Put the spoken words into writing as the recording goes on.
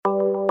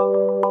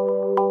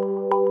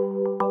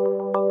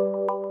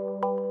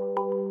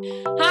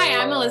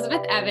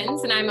Elizabeth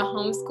Evans, and I'm a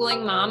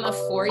homeschooling mom of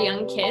 4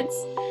 young kids.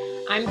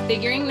 I'm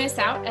figuring this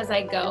out as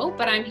I go,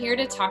 but I'm here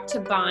to talk to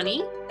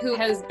Bonnie, who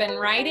has been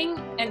writing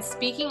and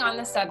speaking on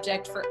the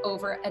subject for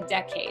over a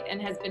decade and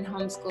has been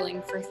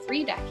homeschooling for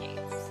 3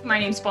 decades. My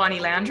name's Bonnie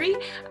Landry.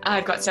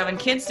 I've got 7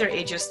 kids. They're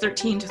ages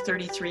 13 to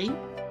 33.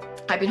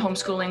 I've been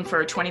homeschooling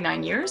for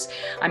 29 years.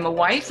 I'm a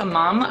wife, a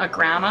mom, a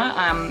grandma.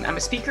 I'm a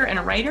speaker and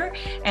a writer,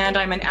 and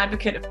I'm an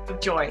advocate of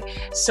joy.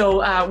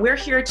 So we're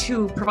here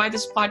to provide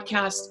this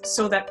podcast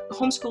so that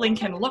homeschooling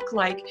can look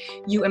like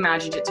you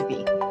imagined it to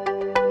be.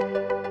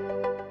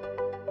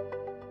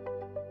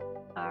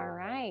 All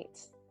right.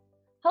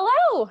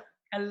 Hello.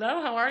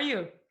 Hello, how are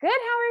you? Good. How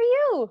are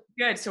you?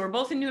 Good. So we're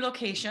both in new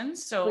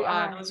locations. So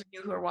those of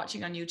you who are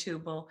watching on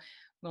YouTube will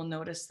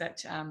notice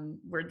that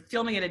we're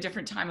filming at a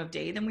different time of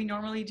day than we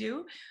normally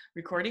do,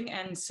 recording.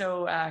 And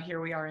so here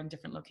we are in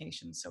different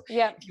locations. So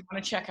if you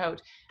want to check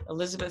out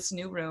Elizabeth's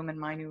new room and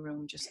my new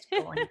room, just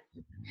go on.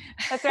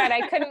 That's right.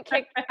 I couldn't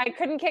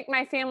kick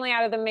my family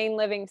out of the main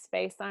living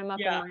space. So I'm up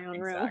in my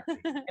own room.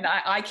 And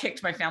I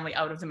kicked my family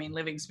out of the main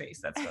living space.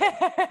 That's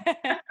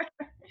right.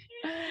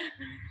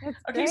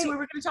 Okay, so we're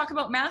going to talk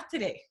about math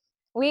today.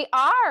 We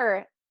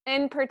are,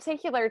 in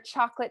particular,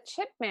 chocolate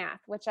chip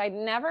math, which I'd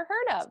never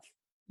heard of.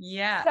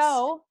 Yes.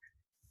 So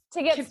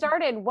to get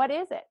started, what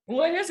is it?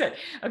 What is it?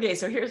 Okay,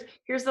 so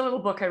here's the little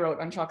book I wrote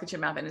on chocolate chip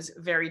math, and it's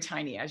very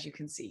tiny, as you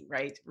can see,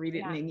 right? Read it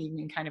in an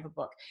evening kind of a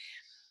book.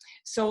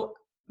 So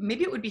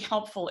maybe it would be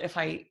helpful if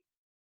I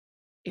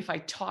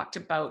talked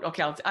about, I'll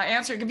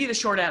give you the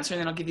short answer,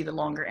 and then I'll give you the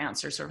longer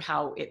answer, sort of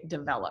how it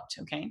developed,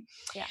 okay?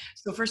 Yeah.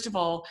 So first of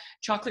all,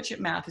 chocolate chip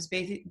math is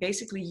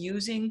basically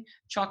using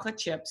chocolate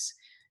chips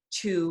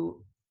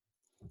to,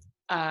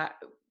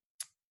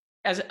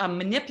 as a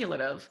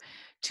manipulative,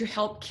 to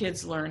help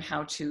kids learn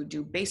how to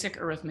do basic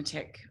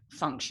arithmetic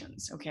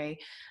functions, okay?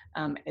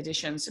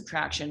 Addition,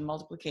 subtraction,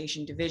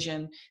 multiplication,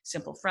 division,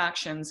 simple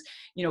fractions,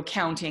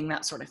 counting,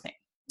 that sort of thing,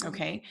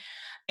 okay?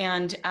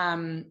 And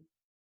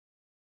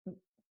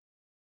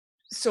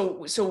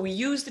so we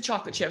use the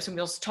chocolate chips, and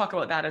we'll talk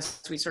about that as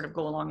we sort of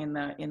go along in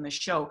the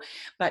show,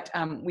 but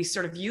we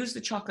sort of use the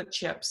chocolate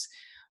chips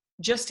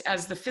just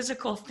as the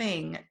physical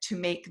thing to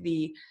make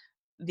the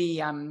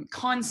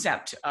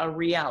concept a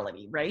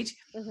reality, right?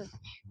 Mm-hmm.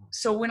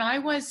 So when I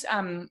was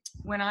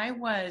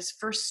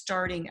first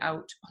starting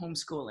out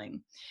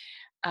homeschooling,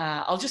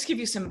 I'll just give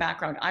you some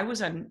background. I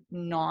was a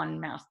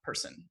non-math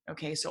person.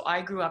 Okay, so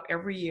I grew up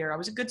every year. I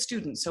was a good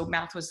student, so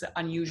math was the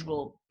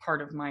unusual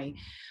part of my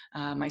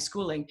my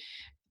schooling.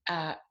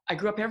 I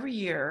grew up every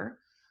year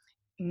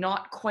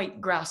not quite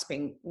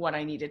grasping what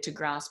I needed to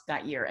grasp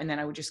that year, and then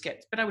I would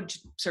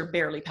sort of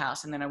barely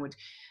pass, and then I would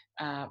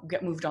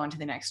get moved on to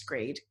the next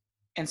grade.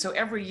 And so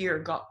every year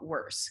got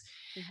worse.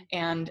 Mm-hmm.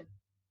 And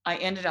I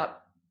ended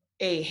up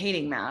A,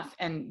 hating math,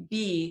 and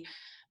B,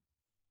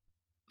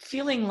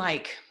 feeling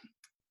like,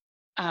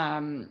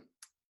 math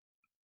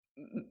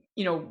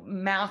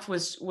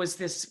was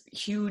this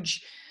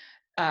huge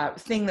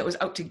thing that was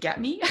out to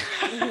get me,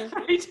 mm-hmm.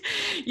 right?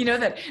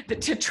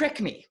 That to trick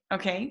me,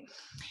 okay?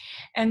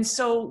 And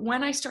so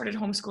when I started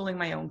homeschooling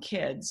my own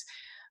kids,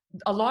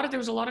 there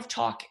was a lot of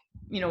talk,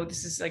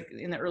 this is like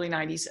in the early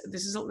 90s,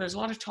 there's a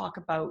lot of talk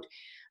about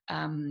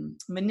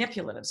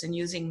manipulatives and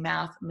using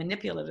math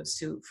manipulatives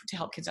to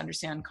help kids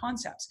understand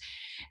concepts.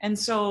 And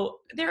so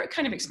they're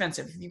kind of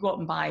expensive. If you go out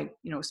and buy,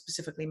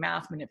 specifically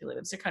math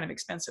manipulatives, they're kind of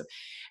expensive.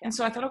 And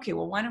so I thought, okay,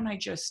 well, why don't I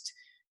just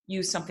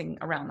use something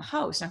around the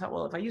house? And I thought,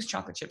 well, if I use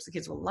chocolate chips, the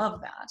kids will love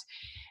that.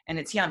 And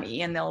it's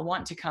yummy, and they'll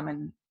want to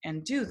come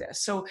and do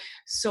this. So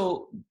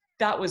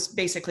that was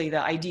basically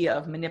the idea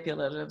of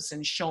manipulatives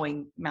and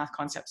showing math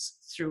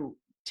concepts through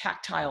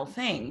tactile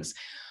things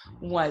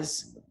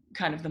was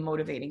kind of the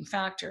motivating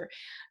factor.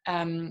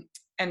 And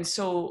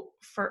so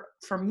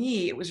for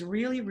me, it was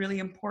really, really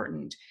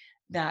important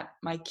that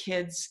my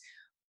kids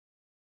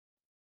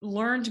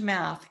learned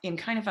math in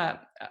kind of a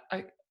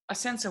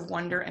sense of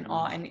wonder and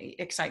awe and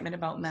excitement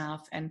about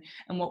math and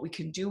what we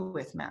could do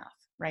with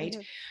math, right?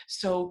 Mm-hmm.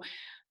 So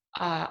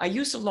I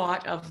used a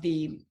lot of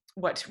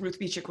what Ruth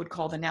Beechick would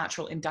call the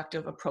natural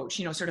inductive approach,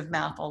 sort of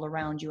math all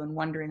around you and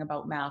wondering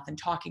about math and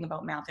talking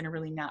about math in a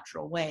really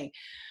natural way.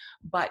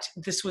 But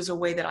this was a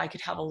way that I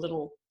could have a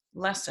little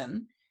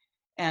lesson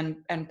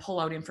and pull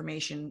out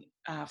information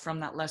from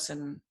that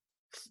lesson,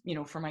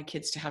 for my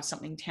kids to have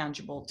something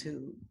tangible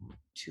to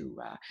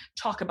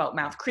talk about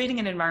math, creating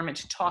an environment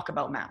to talk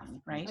about math,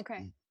 right?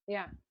 Okay.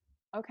 Yeah.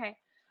 Okay.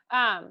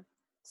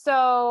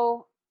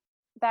 So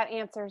that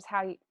answers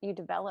how you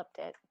developed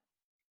it.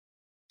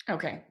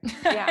 Okay.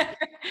 Yeah.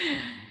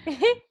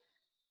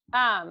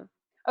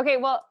 Okay.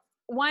 Well,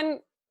 one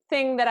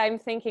thing that I'm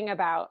thinking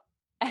about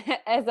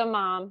as a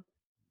mom,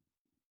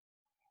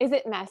 is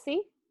it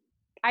messy?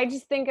 I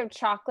just think of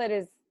chocolate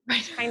as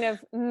kind of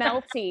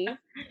melty.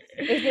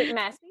 Is it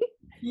messy?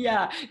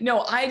 Yeah.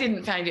 No, I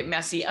didn't find it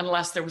messy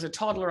unless there was a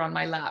toddler on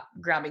my lap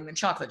grabbing the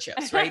chocolate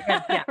chips, right?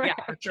 Yeah,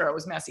 for sure. It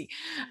was messy.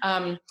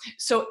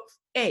 So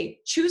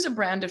choose a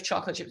brand of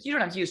chocolate chips. You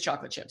don't have to use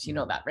chocolate chips. You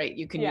know that, right?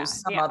 You can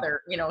use some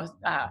other,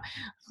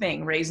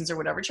 thing, raisins or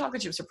whatever.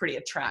 Chocolate chips are pretty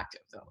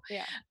attractive though.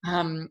 Yeah.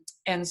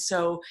 And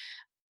so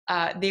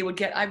I would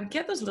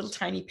get those little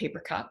tiny paper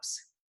cups,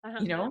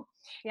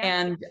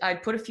 and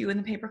I'd put a few in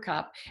the paper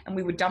cup and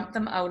we would dump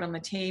them out on the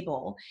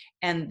table.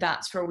 And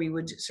that's where we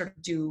would sort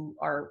of do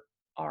our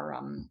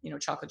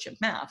chocolate chip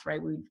math, right?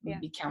 We'd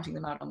be counting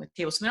them out on the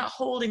table. So they're not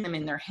holding them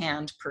in their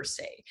hand per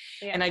se.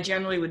 Yeah. And I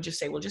generally would just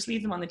say, well, just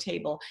leave them on the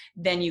table,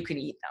 then you can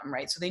eat them,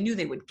 right? So they knew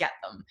they would get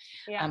them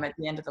at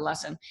the end of the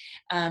lesson.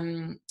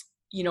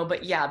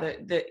 But yeah,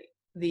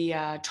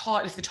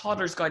 if the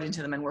toddlers got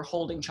into them and were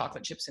holding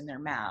chocolate chips in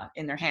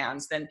their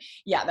hands, then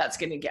that's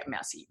going to get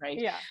messy, right?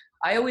 Yeah.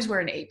 I always wear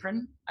an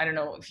apron. I don't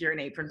know if you're an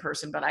apron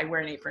person, but I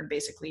wear an apron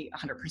basically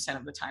 100%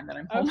 of the time that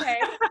I'm home.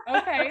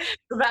 Okay.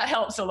 So that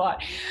helps a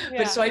lot. Yeah.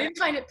 But so I didn't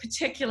find it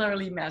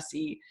particularly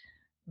messy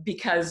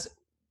because,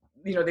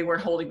 they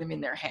weren't holding them in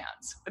their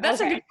hands. But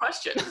that's a good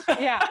question.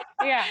 Yeah.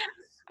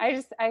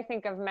 I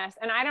think of mess,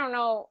 and I don't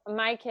know,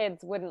 my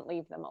kids wouldn't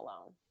leave them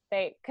alone.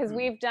 Because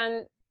we've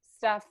done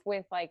stuff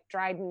with like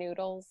dried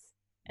noodles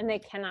and they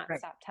cannot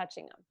stop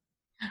touching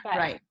them.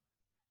 But,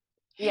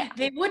 yeah.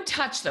 They would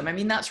touch them. I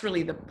mean, that's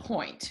really the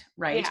point,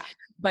 right? Yeah.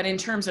 But in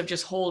terms of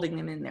just holding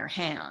them in their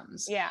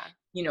hands,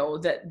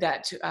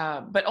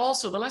 but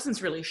also the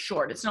lesson's really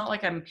short. It's not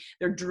like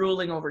they're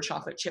drooling over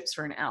chocolate chips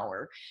for an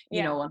hour, I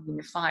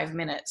mean, 5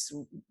 minutes,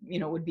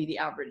 would be the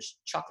average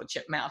chocolate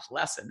chip math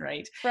lesson,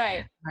 right?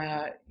 Right.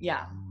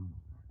 Yeah.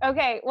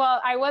 Okay.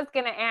 Well, I was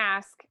going to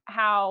ask,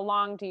 how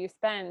long do you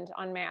spend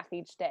on math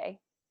each day?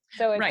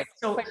 So it's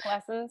quick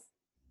lessons?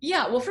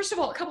 Yeah. Well, first of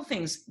all, a couple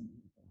things.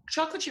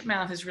 Chocolate chip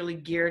math is really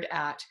geared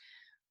at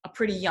a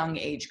pretty young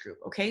age group.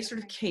 Okay. Sort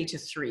of K to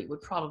 3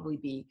 would probably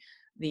be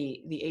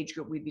the age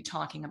group we'd be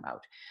talking about.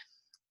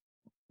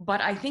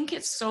 But I think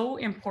it's so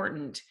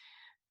important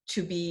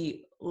to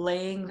be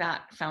laying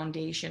that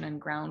foundation and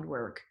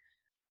groundwork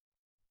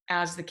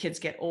as the kids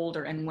get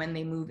older and when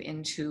they move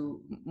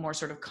into more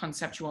sort of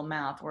conceptual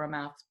math or a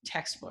math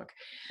textbook,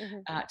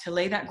 to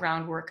lay that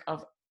groundwork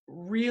of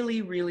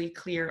really, really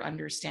clear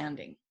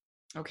understanding.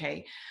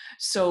 Okay.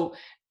 So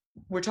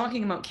we're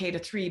talking about K to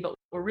 3, but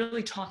we're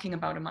really talking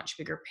about a much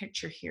bigger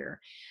picture here,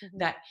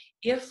 that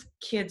if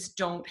kids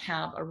don't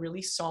have a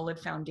really solid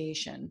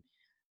foundation,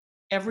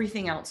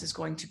 everything else is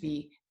going to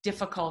be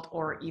difficult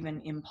or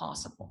even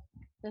impossible.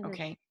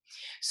 Okay.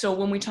 So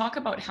when we talk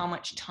about how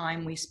much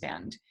time we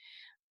spend,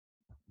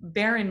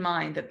 bear in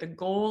mind that the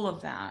goal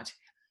of that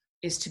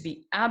is to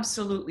be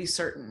absolutely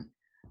certain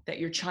that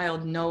your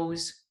child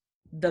knows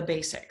the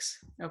basics.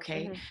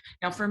 Okay.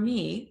 Now for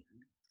me,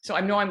 so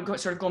I know I'm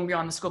sort of going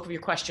beyond the scope of your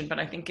question, but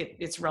I think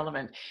it's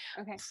relevant.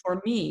 Okay. For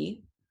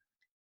me,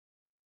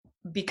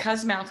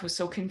 because math was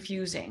so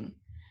confusing,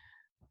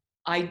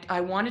 I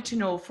wanted to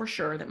know for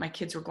sure that my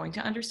kids were going to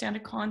understand a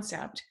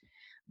concept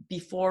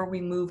before we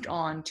moved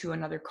on to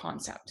another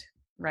concept,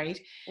 right?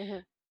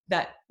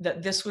 That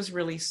this was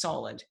really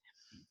solid.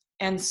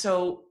 And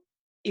so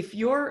if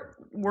you're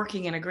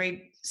working in a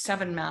grade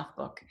 7 math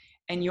book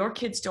and your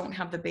kids don't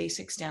have the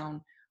basics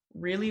down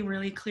really,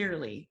 really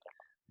clearly,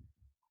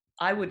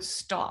 I would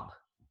stop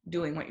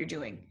doing what you're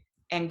doing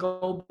and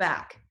go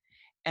back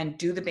and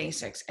do the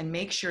basics and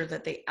make sure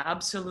that they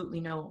absolutely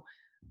know,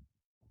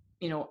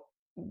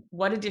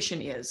 what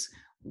addition is,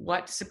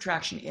 what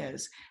subtraction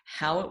is,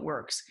 how it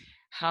works,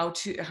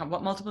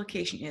 what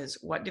multiplication is,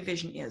 what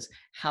division is,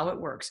 how it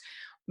works.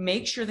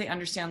 Make sure they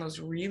understand those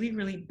really,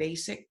 really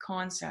basic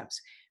concepts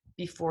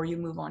before you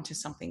move on to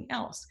something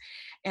else.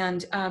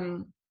 And,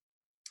 I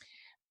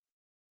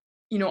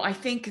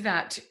think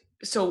that,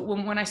 so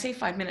when I say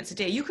 5 minutes a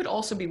day, you could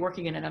also be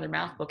working in another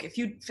math book. If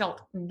you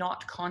felt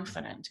not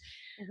confident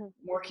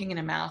working in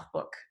a math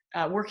book,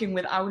 working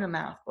without a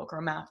math book or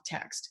a math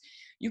text,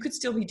 you could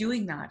still be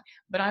doing that.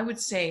 But I would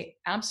say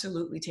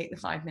absolutely take the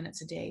 5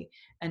 minutes a day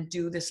and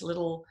do this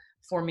little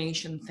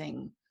formation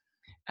thing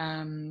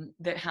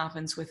that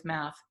happens with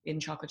math in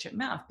chocolate chip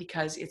math,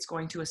 because it's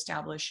going to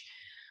establish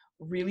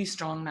really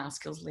strong math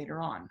skills later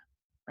on,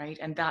 right?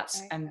 And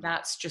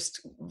that's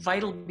just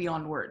vital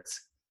beyond words.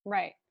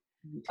 Right.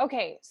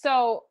 Okay,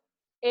 so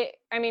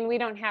we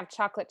don't have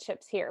chocolate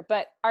chips here,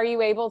 but are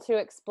you able to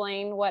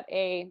explain what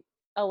a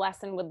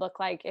lesson would look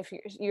like if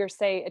you're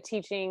say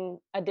teaching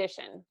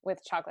addition with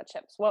chocolate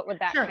chips? What would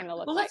that kind of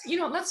look like?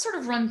 Let's sort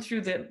of run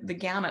through the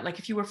gamut. Like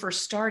if you were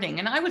first starting,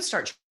 and I would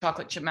start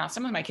chocolate chip math.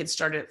 Some of my kids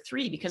started at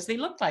 3 because they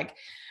looked like,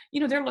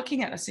 they're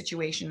looking at a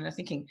situation and they're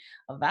thinking,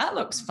 oh, that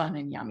looks fun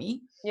and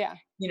yummy. Yeah.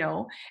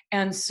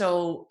 And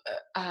so,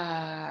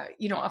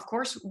 of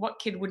course, what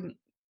kid wouldn't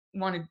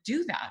want to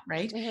do that,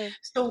 right?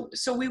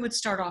 So we would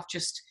start off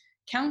just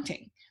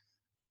counting,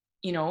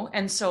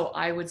 and so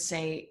I would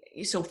say,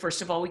 so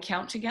first of all, we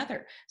count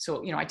together.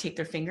 So, I take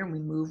their finger and we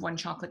move one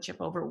chocolate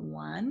chip over,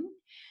 1,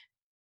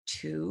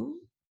 2,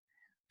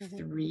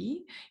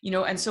 3,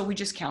 and so we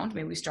just count.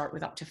 Maybe we start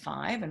with up to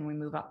 5 and we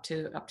move up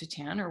to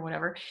 10 or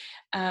whatever.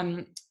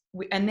 And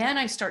then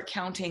I start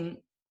counting.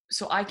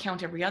 So I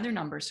count every other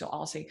number. So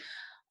I'll say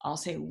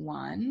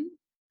 1,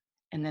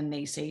 And then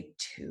they say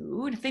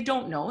 2. And if they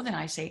don't know, then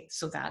I say,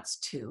 so that's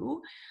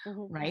 2,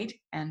 right?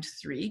 And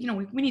 3. You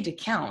know, we need to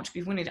count.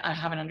 We need to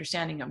have an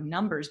understanding of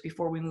numbers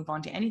before we move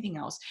on to anything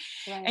else.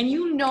 Right. And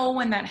you know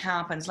when that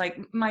happens, like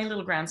my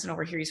little grandson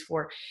over here, he's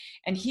 4,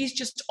 and he's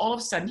just all of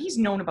a sudden, he's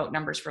known about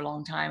numbers for a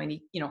long time, and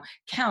he, you know,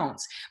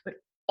 counts. But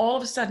all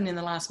of a sudden in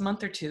the last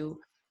month or 2,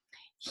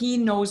 he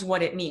knows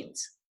what it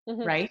means,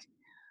 right?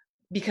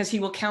 Because he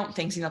will count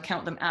things and he'll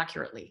count them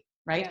accurately,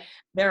 right? Yeah.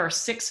 There are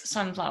 6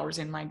 sunflowers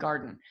in my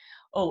garden.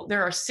 Oh,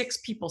 there are 6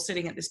 people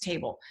sitting at this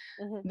table.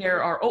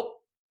 There are,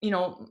 you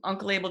know,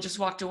 Uncle Abel just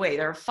walked away.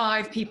 There are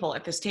 5 people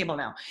at this table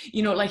now.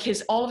 You know, like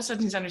all of a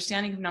sudden his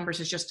understanding of numbers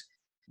is just,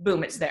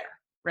 boom, it's there,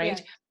 right?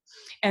 Yeah.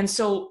 And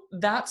so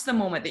that's the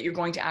moment that you're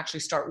going to actually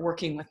start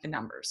working with the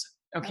numbers,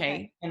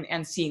 okay?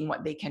 And seeing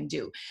what they can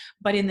do.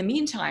 But in the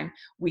meantime,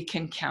 we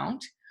can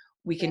count.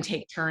 We can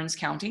take turns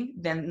counting.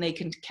 Then they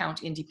can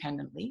count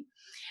independently.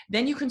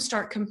 Then you can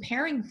start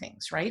comparing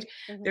things, right?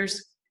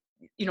 There's,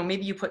 you know,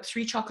 maybe you put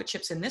 3 chocolate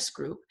chips in this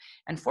group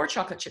and 4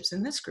 chocolate chips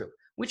in this group.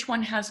 Which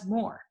one has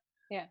more?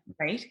 Yeah.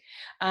 Right?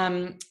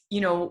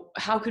 You know,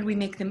 how could we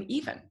make them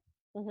even?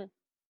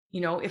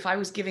 You know, if I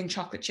was giving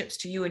chocolate chips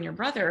to you and your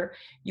brother,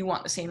 you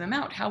want the same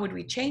amount. How would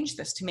we change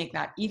this to make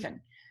that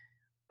even?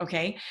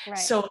 Okay. Right.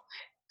 So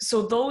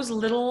those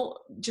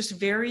little, just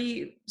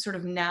very sort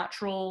of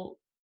natural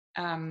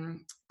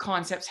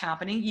concepts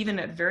happening, even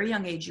at a very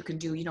young age, you can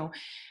do, you know,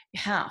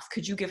 half.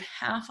 Could you give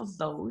half of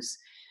those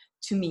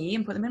to me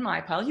and put them in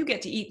my pile? You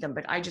get to eat them,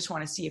 but I just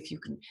want to see if you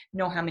can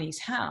know how many is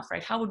half,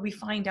 right? How would we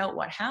find out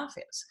what half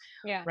is?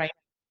 Yeah. Right.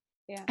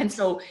 Yeah. And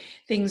so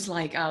things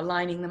like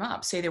lining them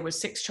up. Say there was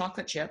 6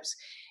 chocolate chips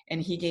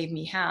and he gave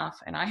me half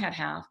and I had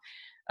half.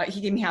 He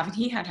gave me half and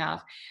he had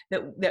half.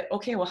 That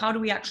okay, well, how do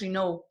we actually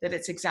know that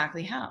it's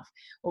exactly half?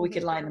 Well, we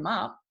could line them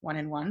up, 1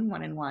 and 1,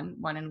 1 and 1,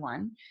 1 and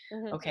 1.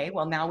 Okay,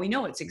 well, now we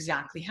know it's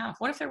exactly half.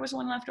 What if there was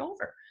one left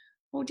over?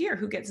 Oh dear,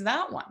 who gets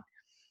that one?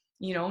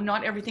 You know,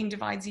 not everything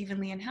divides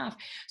evenly in half.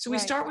 So we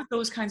start with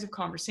those kinds of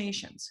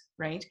conversations,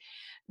 right?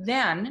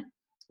 Then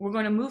we're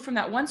going to move from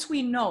that. Once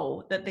we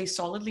know that they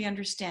solidly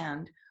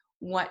understand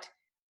what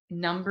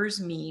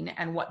numbers mean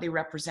and what they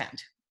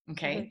represent,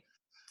 okay?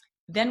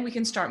 Then we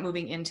can start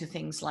moving into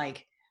things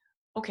like,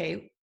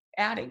 okay,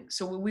 adding.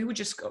 So we would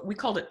just go, we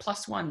called it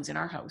plus ones in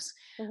our house.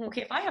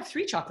 Okay, if I have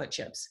 3 chocolate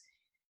chips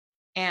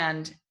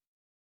and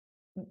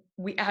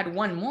we add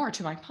 1 more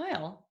to my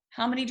pile,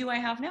 how many do I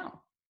have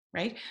now?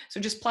 Right? So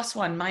just plus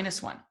 1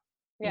 minus 1.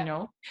 You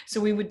know,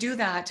 so we would do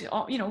that,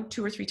 you know,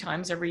 2 or 3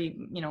 times every,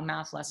 you know,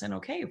 math lesson.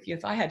 Okay,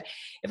 if I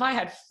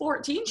had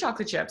 14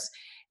 chocolate chips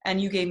and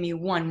you gave me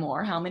 1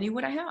 more, how many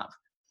would I have?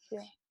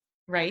 Yeah.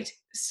 Right.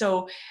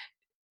 So,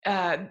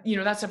 you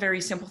know, that's a very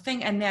simple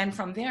thing. And then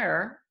from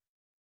there,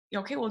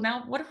 okay, well,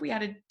 now what if we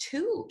added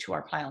 2 to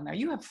our pile? Now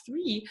you have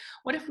 3.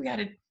 What if we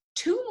added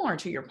 2 more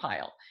to your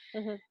pile?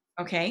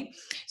 Okay.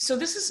 So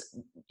this is,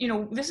 you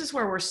know, this is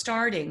where we're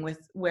starting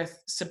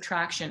with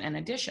subtraction and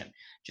addition,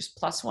 just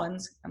plus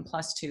 1s and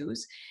plus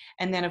 2s.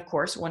 And then of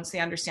course, once they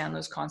understand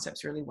those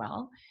concepts really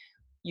well,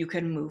 you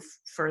can move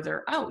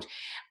further out.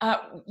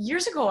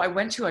 Years ago, I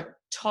went to a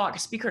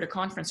speaker at a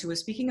conference who was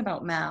speaking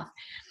about math.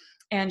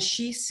 And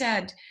she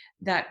said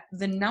that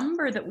the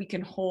number that we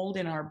can hold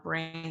in our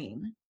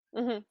brain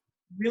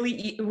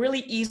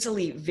really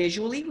easily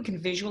visually, we can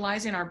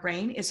visualize in our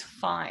brain is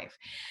 5.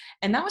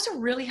 And that was a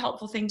really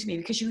helpful thing to me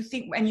because you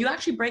think, and you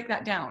actually break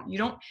that down. You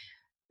don't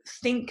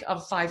think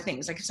of 5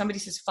 things. Like if somebody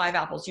says 5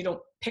 apples, you don't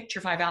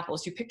picture 5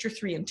 apples, you picture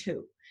 3 and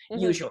 2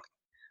 usually,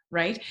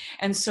 right?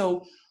 And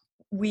so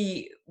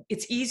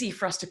it's easy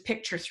for us to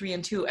picture 3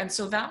 and 2. And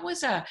so that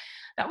was a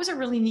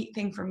really neat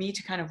thing for me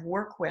to kind of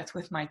work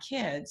with my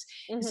kids,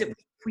 is that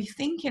if we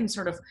think in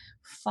sort of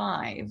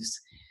 5s,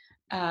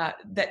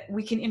 that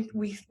we can,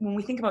 when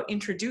we think about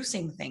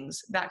introducing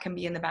things, that can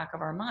be in the back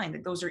of our mind,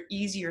 that those are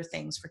easier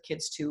things for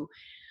kids to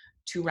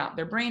wrap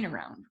their brain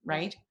around,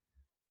 right?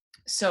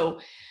 So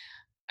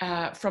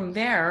from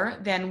there,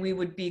 then we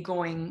would be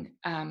going,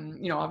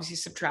 you know, obviously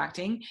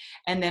subtracting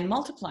and then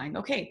multiplying.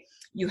 Okay,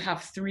 you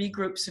have 3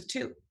 groups of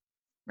 2,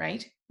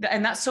 right?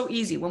 And that's so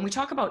easy. When we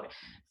talk about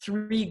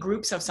 3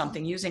 groups of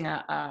something using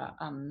a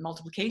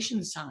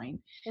multiplication sign,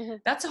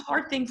 that's a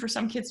hard thing for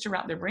some kids to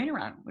wrap their brain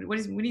around. What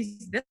does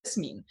this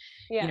mean?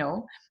 Yeah. You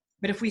know,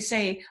 but if we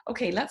say,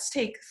 okay, let's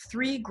take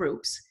 3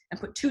 groups and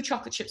put 2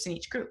 chocolate chips in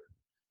each group,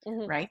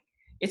 right?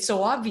 It's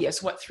so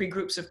obvious what 3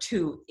 groups of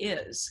 2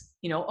 is,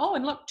 you know, oh,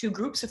 and look, 2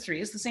 groups of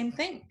 3 is the same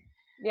thing.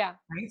 Yeah.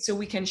 Right. So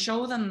we can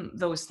show them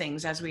those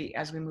things as we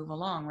move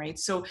along. Right.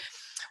 So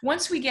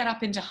once we get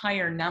up into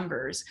higher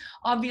numbers,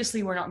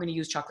 obviously we're not going to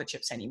use chocolate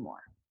chips anymore.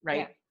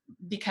 Right. Yeah.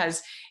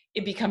 Because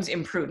it becomes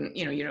imprudent.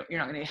 You know, you're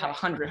not going to have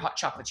 100 hot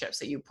chocolate chips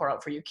that you pour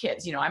out for your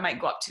kids. You know, I might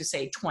go up to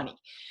say 20,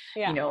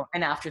 you know,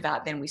 and after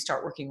that, then we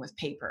start working with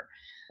paper.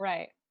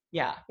 Right.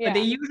 Yeah. But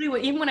they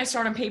usually, even when I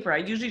start on paper, I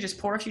usually just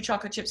pour a few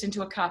chocolate chips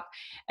into a cup,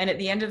 and at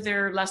the end of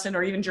their lesson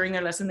or even during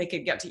their lesson, they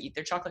could get to eat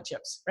their chocolate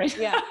chips. Right.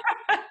 Yeah.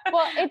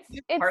 Well,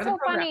 it's so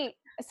funny.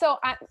 So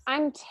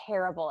I'm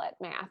terrible at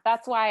math.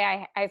 That's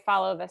why I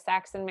follow the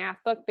Saxon math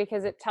book,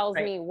 because it tells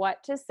Right. me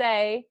what to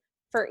say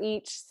for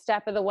each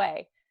step of the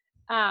way.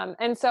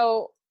 And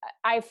so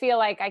I feel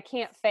like I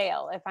can't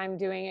fail if I'm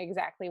doing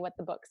exactly what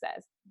the book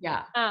says.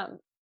 Yeah. Um,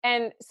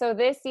 and so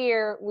this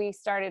year we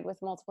started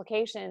with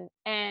multiplication,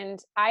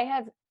 and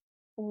I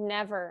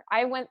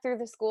went through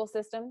the school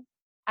system.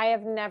 I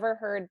have never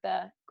heard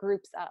the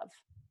groups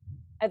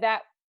of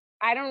that.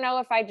 I don't know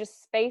if I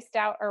just spaced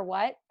out or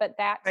what, but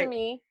that to Right.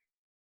 me.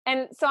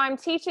 And so I'm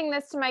teaching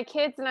this to my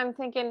kids, and I'm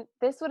thinking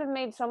this would have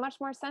made so much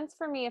more sense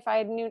for me if I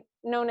had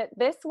known it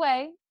this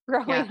way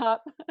Yeah. growing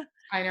up.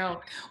 I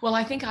know. Well,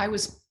 I think I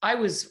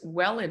was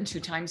well into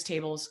times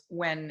tables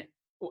when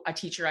a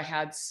teacher I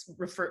had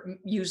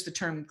used the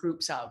term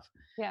groups of,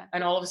 Yeah.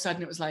 and all of a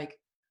sudden it was like,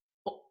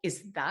 oh,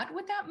 is that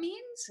what that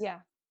means?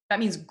 Yeah. That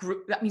means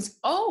group. That means,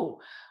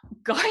 oh,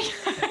 God,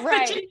 it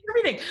Right. changed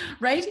everything,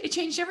 right? It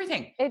changed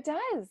everything. It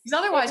does. Because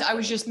otherwise, I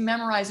was just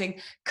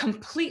memorizing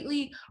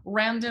completely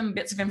random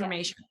bits of Yeah.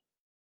 information.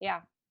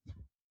 Yeah.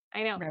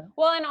 I know. Right.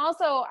 Well, and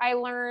also I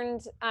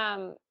learned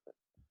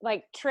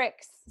like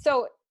tricks.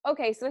 So,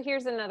 okay, so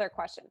here's another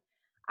question.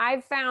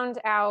 I've found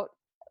out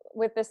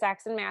with the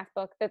Saxon math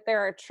book that there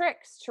are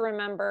tricks to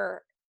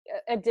remember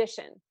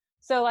addition.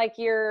 So, like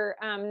your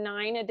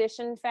 9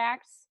 addition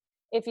facts,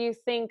 if you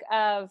think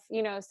of,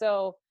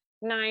 so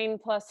 9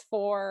 plus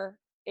 4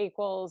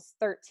 equals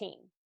 13.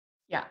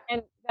 Yeah.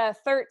 And the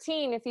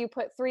 13, if you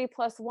put 3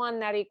 plus 1,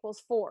 that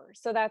equals 4.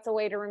 So that's a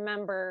way to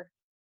remember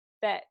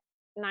that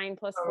 9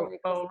 plus 4 equals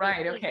Oh,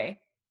 right. 13. Okay.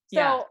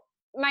 Yeah. So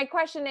my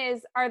question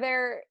is,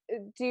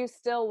 do you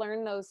still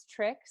learn those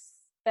tricks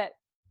that,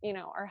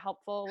 are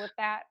helpful with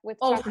that?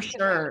 Oh, for chocolate chip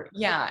math? sure.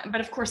 Yeah.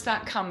 But of course,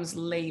 that comes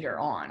later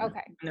on.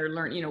 Okay. When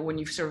they're when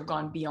you've sort of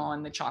gone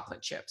beyond the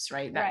chocolate chips,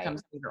 right? That Right.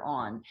 comes later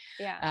on.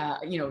 Yeah.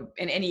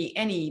 And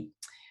any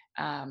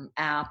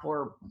app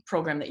or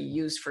program that you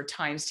use for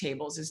times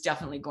tables is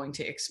definitely going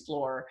to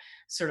explore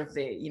sort of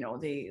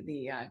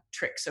the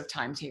tricks of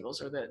timetables,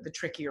 or the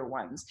trickier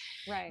ones.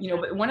 Right.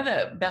 But one of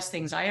the best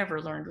things I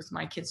ever learned with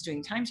my kids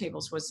doing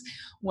timetables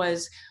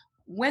was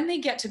when they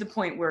get to the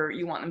point where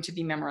you want them to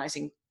be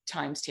memorizing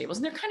times tables,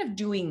 and they're kind of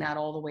doing that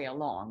all the way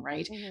along,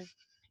 right? Mhm.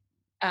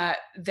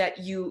 That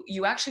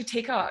you actually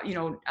take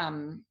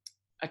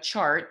a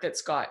chart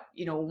that's got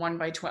 1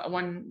 by 12,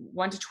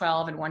 1 to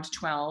 12 and 1 to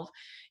 12,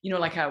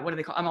 like what do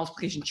they call a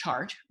multiplication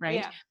chart,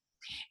 right? Yeah.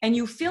 And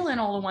you fill in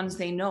all the ones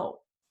they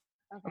know.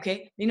 Okay.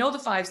 Okay, they know the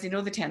 5s, they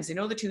know the 10s, they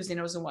know the 2s, they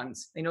know the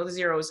 1s, they know the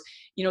 0s.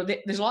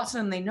 There's lots of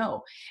them they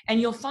know,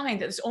 and you'll find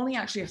that there's only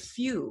actually a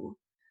few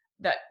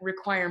that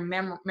require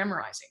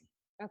memorizing.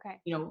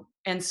 Okay.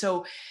 And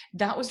so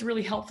that was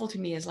really helpful to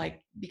me,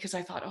 because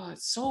I thought, oh,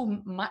 it's so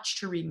much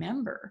to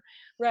remember.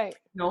 Right.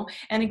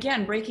 And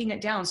again, breaking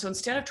it down. So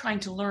instead of trying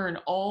to learn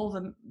all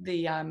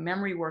the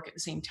memory work at the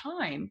same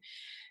time,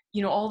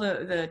 all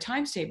the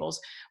times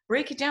tables,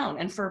 break it down.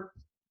 And for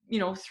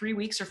 3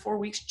 weeks or 4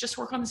 weeks, just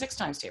work on the 6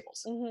 times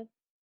tables. Mhm.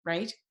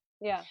 Right.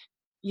 Yeah.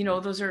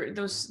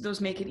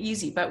 Those make it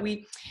easy. But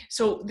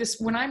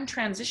when I'm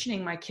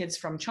transitioning my kids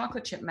from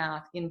chocolate chip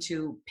math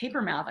into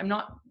paper math, I'm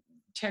not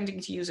tending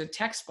to use a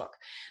textbook.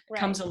 It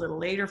comes a little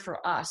later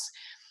for us.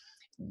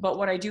 But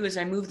what I do is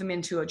I move them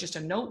into just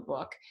a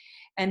notebook.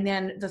 And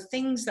then the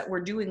things that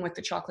we're doing with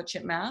the chocolate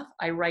chip math,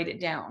 I write it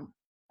down.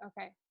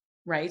 Okay.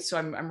 Right. So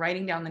I'm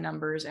writing down the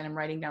numbers, and I'm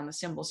writing down the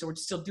symbols. So we're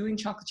still doing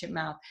chocolate chip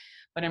math,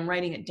 but I'm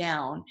writing it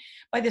down.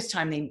 By this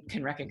time, they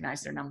can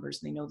recognize their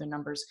numbers, and they know their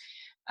numbers.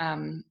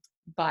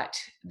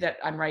 But that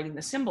I'm writing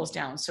the symbols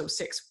down. So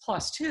 6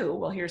 plus 2,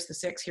 well, here's the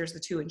 6, here's the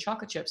 2 in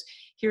chocolate chips.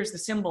 Here's the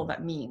symbol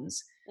that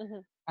means.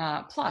 Mm-hmm.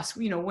 Plus,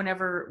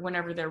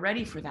 whenever they're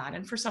ready for that.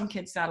 And for some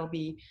kids, that'll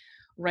be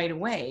right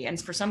away. And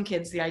for some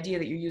kids, the idea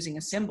that you're using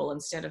a symbol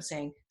instead of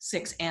saying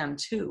 6 and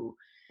 2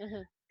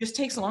 just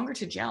takes longer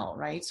to gel,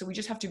 right? So we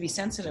just have to be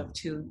sensitive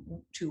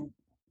to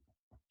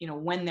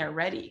when they're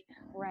ready.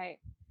 Right.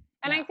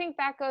 And I think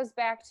that goes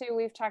back to,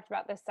 we've talked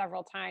about this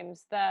several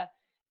times, the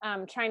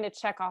trying to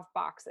check off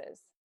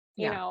boxes,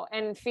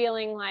 and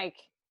feeling like,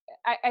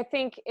 I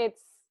think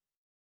it's,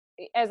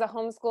 as a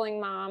homeschooling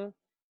mom,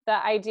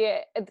 the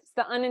idea, it's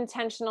the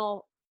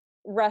unintentional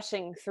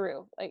rushing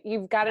through. Like,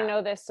 you've got to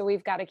know this, so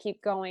we've got to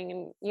keep going.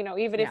 And,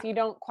 even if you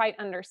don't quite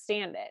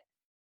understand it.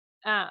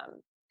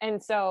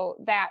 And so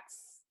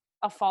that's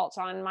a fault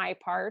on my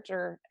part,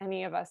 or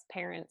any of us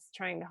parents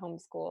trying to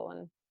homeschool.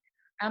 And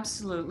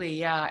absolutely,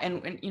 yeah.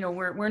 And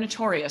we're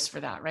notorious for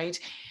that, right?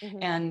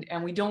 And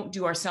we don't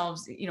do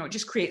ourselves, it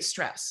just creates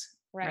stress,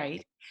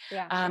 right?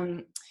 Yeah.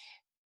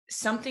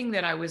 Something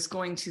that I was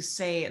going to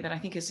say that I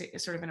think is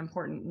sort of an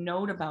important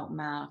note about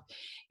math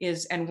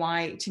is, and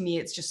why to me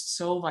it's just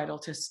so vital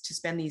to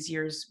spend these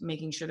years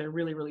making sure they're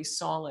really, really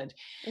solid,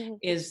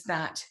 is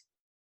that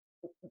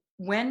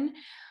when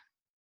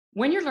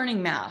you're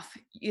learning math,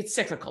 it's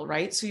cyclical,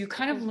 right? So you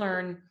kind of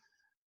learn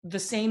the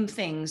same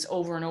things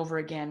over and over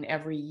again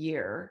every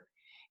year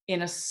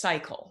in a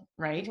cycle,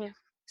 right?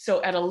 So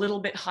at a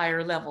little bit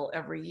higher level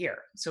every year.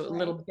 So a Right.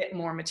 little bit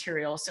more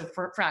material. So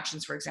for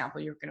fractions, for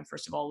example, you're going to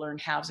first of all learn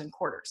halves and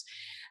quarters.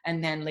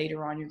 And then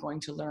later on, you're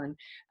going to learn,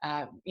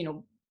 uh,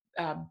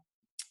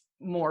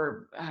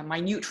 more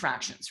minute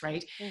fractions,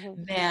 right?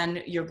 Mm-hmm.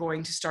 Then you're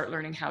going to start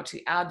learning how to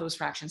add those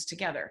fractions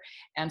together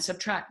and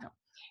subtract them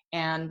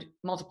and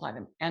multiply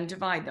them and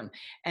divide them.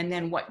 And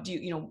then what do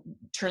you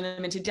turn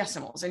them into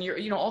decimals, and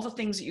all the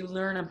things that you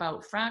learn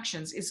about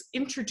fractions is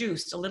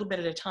introduced a little bit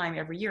at a time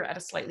every year at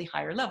a slightly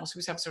higher level. So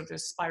we have sort of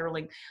this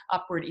spiraling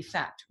upward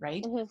effect,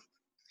 right? Mm-hmm.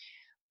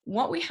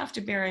 What we have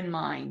to bear in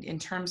mind in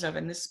terms of,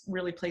 and this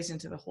really plays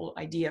into the whole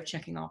idea of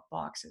checking off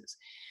boxes,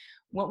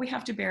 what we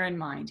have to bear in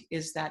mind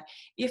is that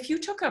if you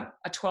took a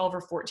 12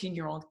 or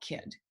 14-year-old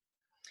kid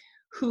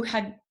who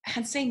had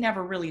say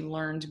never really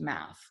learned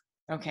math,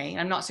 okay,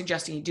 I'm not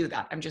suggesting you do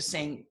that, I'm just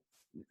saying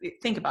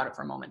think about it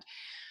for a moment.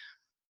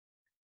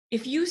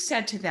 If you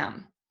said to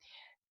them,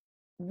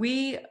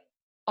 there's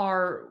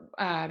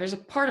a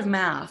part of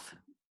math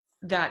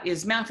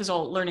is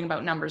all learning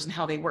about numbers and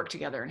how they work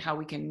together and how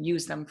we can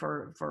use them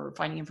for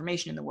finding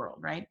information in the world,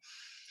 right?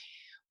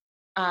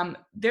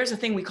 There's a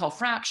thing we call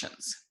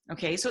fractions.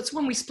 Okay, so it's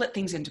when we split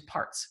things into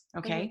parts.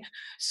 Okay,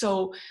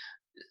 mm-hmm.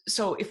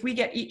 So if we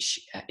get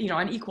each,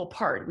 an equal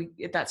part,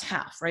 that's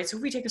half, right? So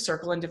if we take a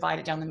circle and divide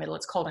it down the middle,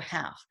 it's called a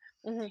half.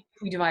 Mm-hmm.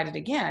 If we divide it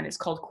again, it's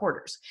called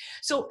quarters.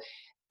 So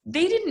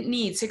they didn't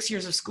need 6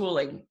 years of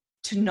schooling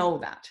to know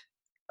that.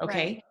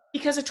 Okay, right.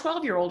 Because a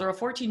 12-year-old or a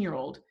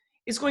 14-year-old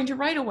is going to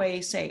right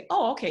away say,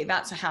 oh, okay,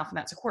 that's a half and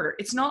that's a quarter.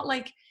 It's not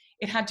like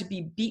it had to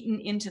be beaten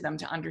into them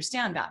to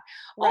understand that.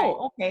 Right.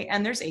 Oh, okay.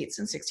 And there's 8ths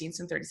and 16ths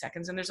and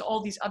 32nds, and there's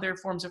all these other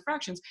forms of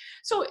fractions.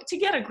 So to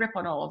get a grip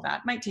on all of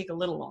that might take a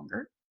little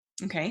longer.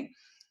 Okay.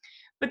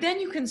 But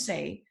then you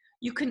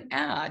can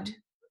add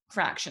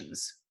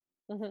fractions,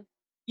 mm-hmm.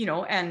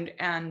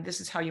 And this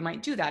is how you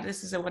might do that.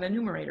 This is what a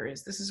numerator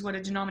is. This is what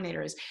a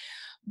denominator is.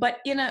 But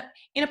in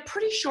a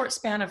pretty short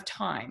span of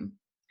time,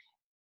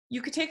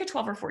 you could take a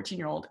 12 or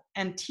 14-year-old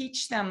and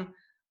teach them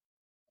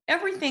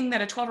everything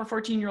that a 12 or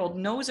 14-year-old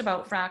knows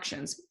about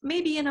fractions,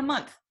 maybe in a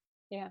month.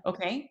 Yeah.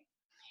 Okay.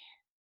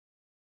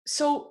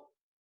 So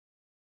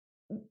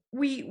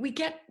we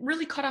get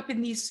really caught up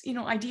in these,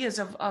 ideas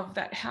of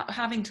that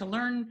having to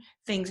learn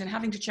things and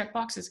having to check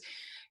boxes.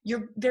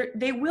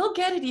 They will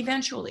get it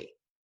eventually.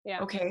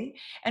 Yeah. Okay.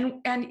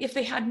 And if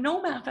they had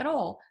no math at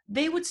all,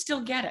 they would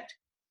still get it.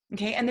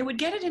 Okay. And they would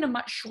get it in a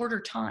much shorter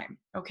time.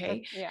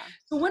 Okay. Yeah.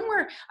 So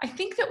I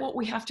think that what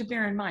we have to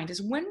bear in mind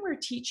is when we're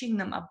teaching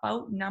them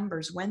about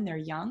numbers when they're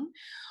young,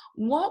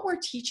 what we're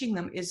teaching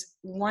them is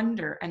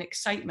wonder and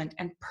excitement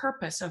and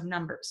purpose of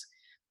numbers.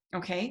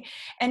 Okay.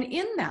 And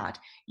in that,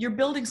 you're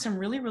building some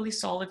really, really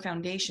solid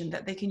foundation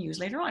that they can use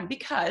later on,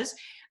 because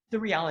the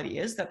reality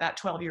is that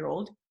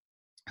 12-year-old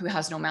who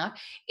has no math,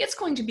 it's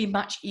going to be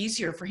much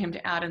easier for him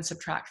to add and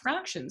subtract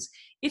fractions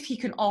if he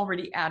can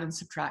already add and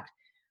subtract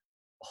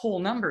whole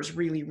numbers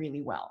really,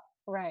 really well.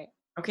 Right.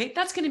 Okay.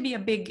 That's going to be a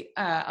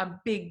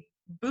big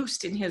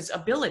boost in his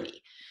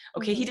ability.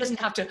 Okay. Mm-hmm. He doesn't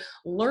have to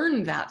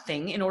learn that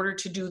thing in order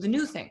to do the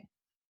new thing.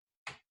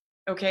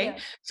 Okay. Yeah.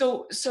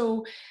 So,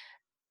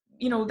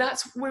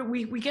 that's where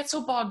we get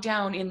so bogged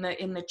down in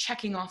the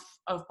checking off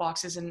of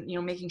boxes and,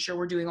 making sure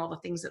we're doing all the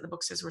things that the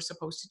book says we're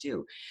supposed to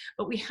do.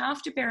 But we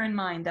have to bear in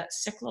mind that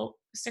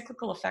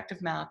cyclical effect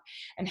of math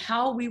and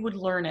how we would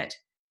learn it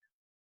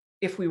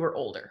if we were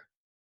older.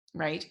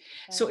 Right?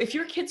 So if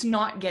your kid's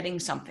not getting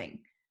something,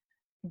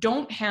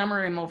 don't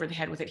hammer him over the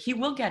head with it. He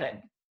will get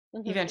it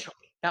eventually.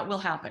 That will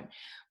happen.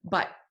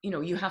 But,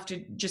 you have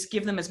to just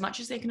give them as much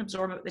as they can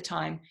absorb at the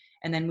time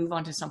and then move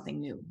on to something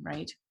new.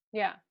 Right?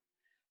 Yeah.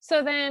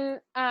 So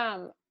then,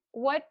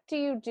 what do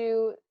you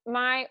do?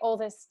 My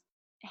oldest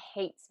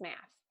hates math.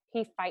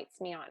 He fights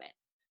me on it.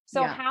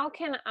 So how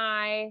can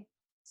I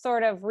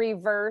sort of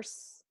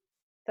reverse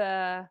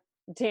the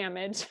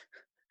damage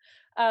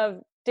of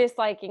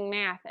disliking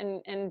math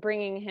and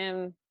bringing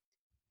him,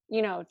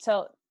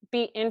 to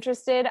be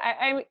interested?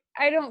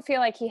 I don't feel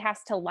like he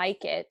has to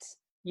like it,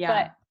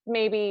 but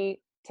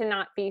maybe to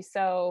not be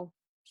so.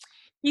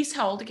 He's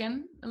how old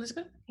again,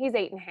 Elizabeth? He's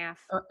 8.5.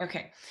 Oh,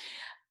 okay.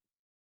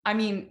 I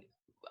mean,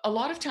 a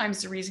lot of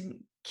times the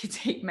reason kids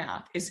hate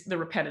math is the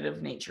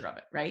repetitive nature of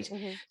it, right?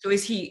 Mm-hmm. So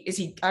is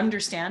he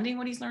understanding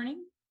what he's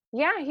learning?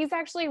 Yeah, he's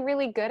actually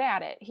really good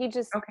at it. He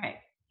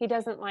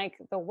doesn't like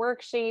the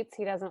worksheets.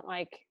 He doesn't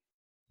like,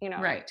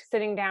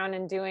 sitting down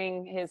and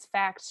doing his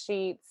fact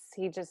sheets.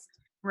 He just,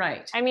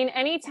 right. I mean,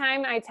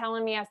 anytime I tell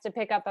him he has to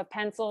pick up a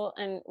pencil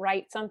and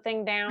write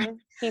something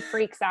down, he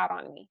freaks out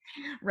on me.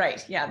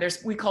 Right. Yeah.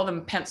 We call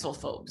them pencil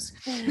phobes.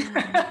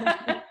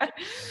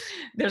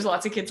 There's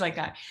lots of kids like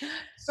that.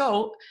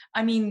 So,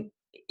 I mean,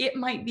 it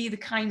might be the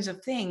kinds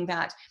of thing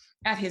that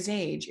at his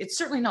age, it's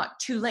certainly not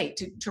too late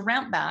to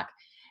ramp back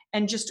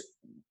and just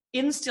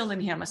instill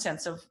in him a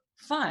sense of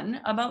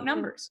fun about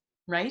numbers.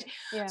 Right?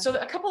 Yeah. So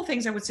a couple of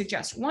things I would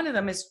suggest. One of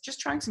them is just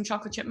trying some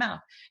chocolate chip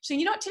math. Saying,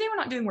 today we're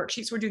not doing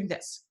worksheets, we're doing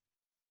this.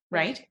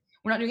 Right?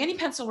 We're not doing any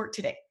pencil work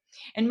today.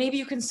 And maybe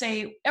you can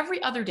say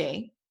every other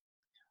day,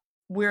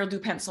 we'll do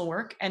pencil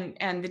work, and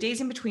the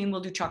days in between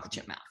we'll do chocolate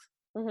chip math,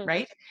 Mm-hmm.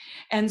 right?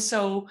 And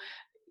so,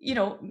 you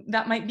know,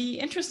 that might be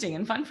interesting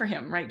and fun for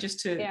him, right? Just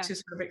to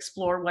sort of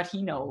explore what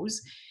he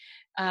knows,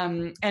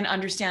 and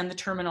understand the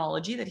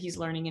terminology that he's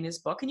learning in his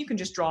book. And you can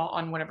just draw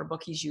on whatever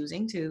book he's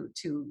using to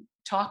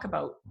talk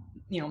about,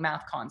 you know,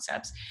 math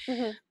concepts.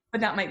 Mm-hmm.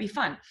 But that might be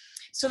fun.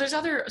 So there's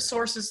other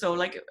sources though.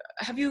 Like,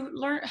 have you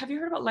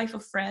heard about Life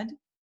of Fred?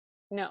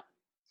 No.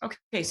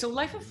 Okay, so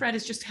Life of Fred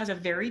has a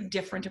very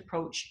different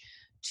approach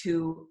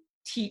to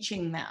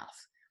teaching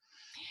math.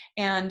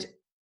 And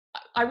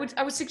I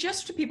would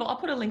suggest to people, I'll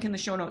put a link in the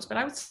show notes, but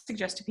I would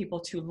suggest to people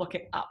to look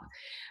it up,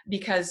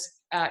 because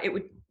it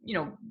would, you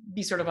know,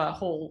 be sort of a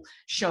whole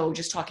show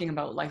just talking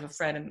about Life of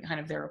Fred and kind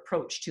of their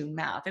approach to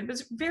math. It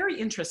was very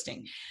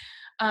interesting.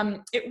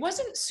 It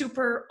wasn't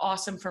super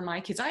awesome for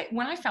my kids.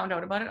 When I found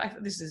out about it, I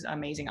thought, this is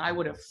amazing. I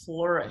would have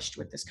flourished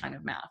with this kind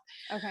of math.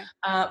 Okay.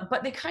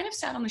 But they kind of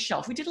sat on the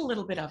shelf. We did a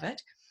little bit of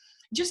it,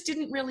 just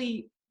didn't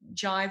really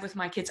jive with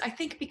my kids. I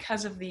think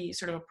because of the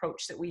sort of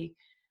approach that we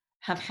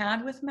have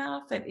had with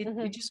math, that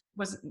it just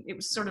wasn't, it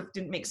was sort of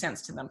didn't make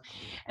sense to them.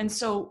 And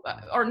so,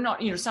 or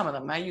not, you know, some of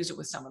them, I use it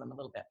with some of them a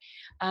little bit.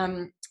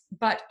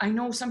 But I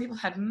know some people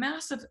had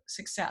massive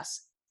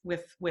success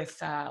with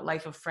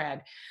Life of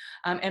Fred.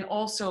 And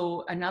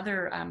also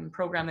another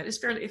program that is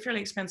fairly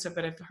expensive,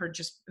 but I've heard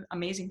just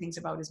amazing things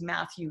about, is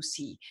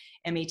MathUSE,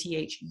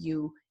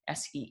 MathUSE.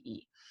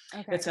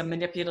 Okay. It's a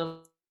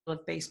manipulative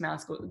based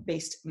math,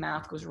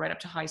 goes right up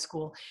to high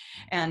school.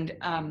 And,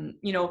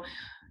 you know,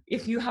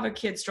 if you have a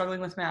kid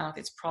struggling with math,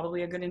 it's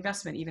probably a good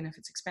investment, even if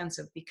it's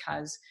expensive,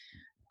 because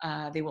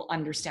they will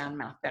understand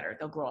math better.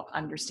 They'll grow up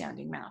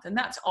understanding math. And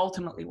that's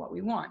ultimately what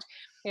we want.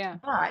 Yeah.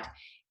 But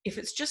if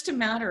it's just a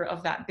matter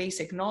of that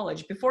basic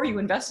knowledge, before you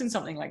invest in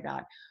something like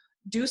that,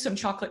 do some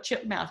chocolate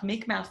chip math,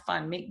 make math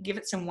fun, give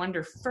it some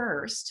wonder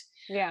first.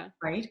 Yeah.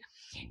 Right.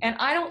 And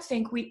I don't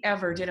think we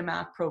ever did a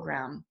math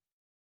program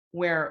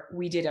where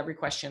we did every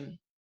question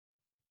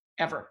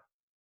ever.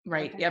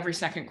 Right. Okay. Every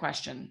second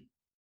question,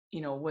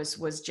 you know,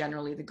 was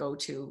generally the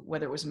go-to,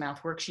 whether it was a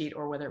math worksheet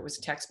or whether it was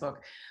a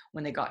textbook.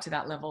 When they got to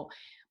that level,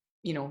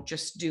 you know,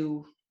 just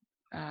do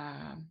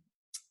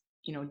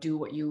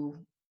what you,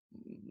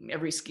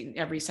 every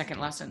second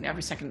lesson,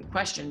 every second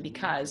question,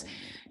 because,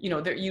 you know,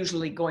 they're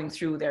usually going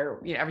through their,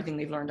 you know, everything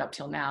they've learned up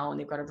till now, and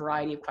they've got a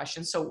variety of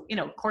questions. So, you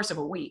know, course of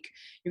a week,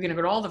 you're going to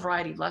go to all the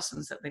variety of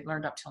lessons that they've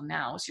learned up till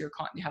now. So you're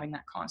having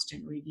that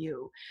constant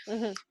review.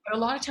 Mm-hmm. But a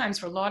lot of times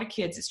for a lot of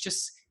kids, it's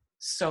just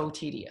so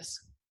tedious.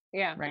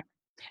 Yeah. Right.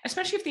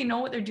 Especially if they know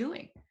what they're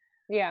doing.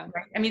 Yeah.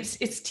 Right. I mean,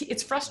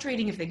 it's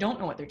frustrating if they don't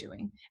know what they're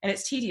doing, and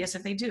it's tedious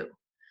if they do.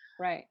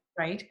 Right.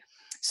 Right.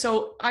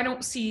 So I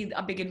don't see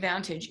a big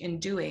advantage in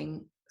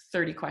doing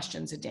 30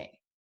 questions a day.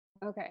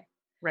 Okay.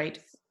 Right.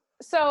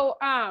 So,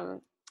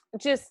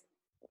 just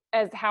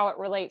as how it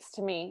relates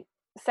to me,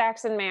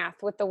 Saxon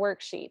Math with the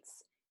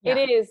worksheets, yeah.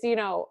 It is, you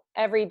know,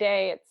 every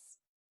day it's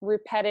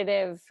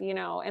repetitive, you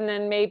know, and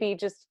then maybe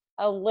just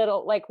a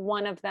little, like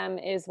one of them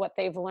is what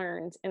they've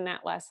learned in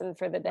that lesson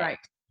for the day. Right.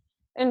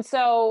 And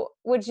so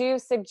would you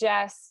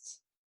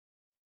suggest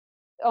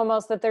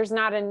almost that there's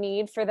not a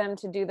need for them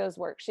to do those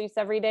worksheets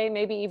every day,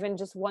 maybe even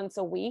just once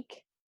a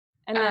week,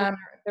 and then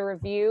the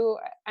review?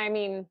 I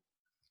mean,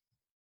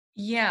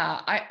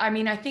 yeah, I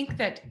mean, I think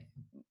that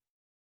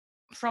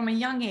from a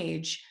young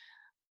age,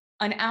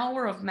 an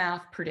hour of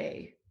math per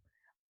day,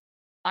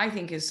 I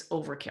think, is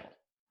overkill.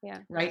 Yeah.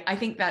 Right. I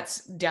think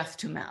that's death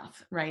to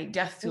math, right?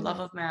 Death to love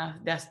of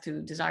math, death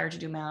to desire to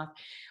do math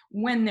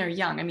when they're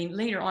young. I mean,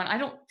 later on, I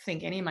don't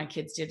think any of my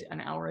kids did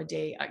an hour a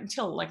day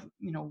until, like,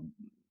 you know,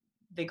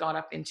 they got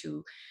up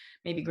into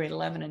maybe grade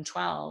 11 and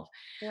 12.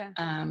 Yeah.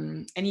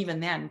 And even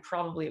then,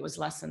 probably it was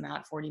less than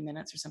that, 40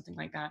 minutes or something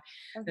like that,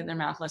 that their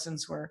math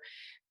lessons were.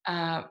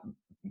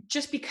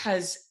 Just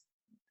because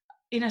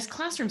in a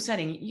classroom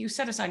setting, you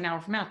set aside an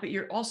hour for math, but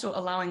you're also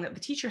allowing that the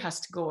teacher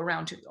has to go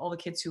around to all the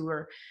kids who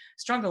are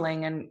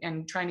struggling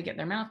and trying to get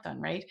their math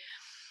done, right?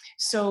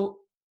 So,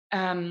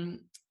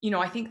 you know,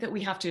 I think that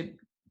we have to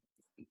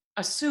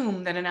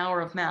assume that an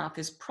hour of math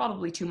is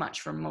probably too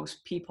much for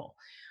most people,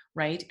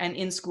 right? And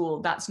in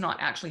school, that's not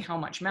actually how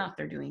much math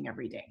they're doing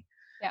every day.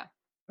 Yeah.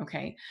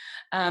 Okay.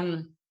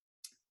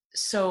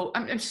 So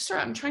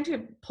I'm trying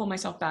to pull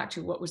myself back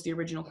to what was the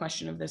original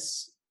question of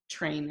this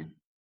train.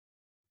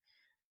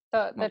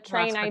 The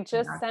train I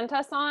just sent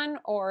us on,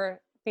 or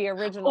the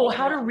original? Oh,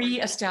 how to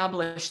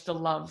reestablish the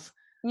love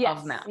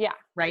of math. Yeah.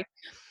 Right.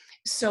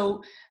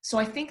 So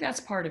I think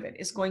that's part of it,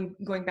 is going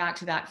back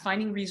to that,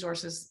 finding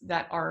resources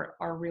that are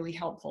really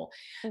helpful.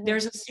 Mm-hmm.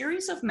 There's a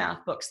series of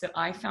math books that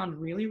I found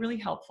really, really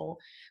helpful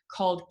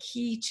called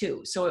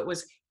Key2. So it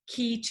was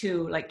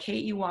Key2, like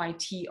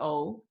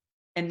Keyto,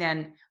 and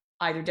then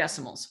either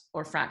decimals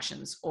or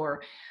fractions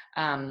or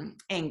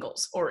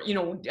angles or, you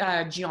know,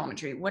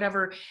 geometry,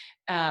 whatever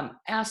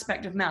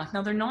aspect of math.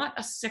 Now, they're not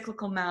a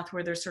cyclical math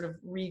where they're sort of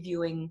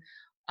reviewing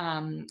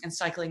and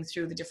cycling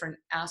through the different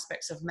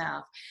aspects of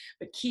math,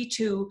 but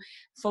Key2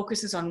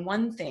 focuses on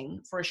one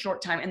thing for a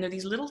short time. And they're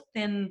these little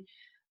thin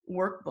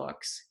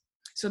workbooks.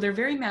 So they're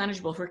very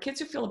manageable for kids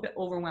who feel a bit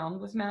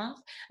overwhelmed with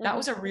math. That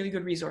was a really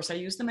good resource. I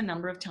used them a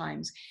number of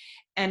times,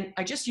 and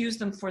I just used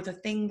them for the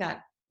thing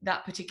that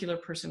that particular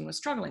person was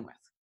struggling with.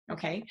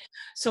 Okay.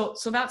 So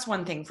that's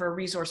one thing, for a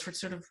resource for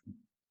sort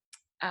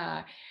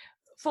of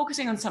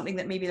focusing on something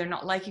that maybe they're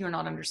not liking or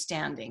not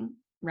understanding,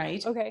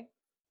 right? Okay.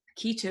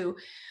 Key two.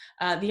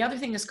 The other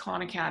thing is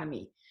Khan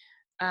Academy.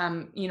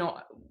 You know,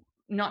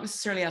 not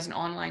necessarily as an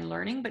online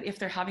learning, but if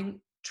they're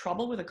having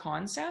trouble with a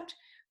concept,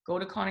 go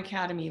to Khan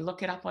Academy,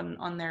 look it up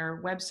on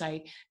their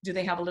website. Do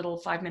they have a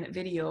little 5-minute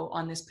video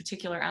on this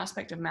particular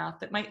aspect of math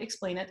that might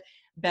explain it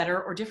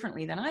better or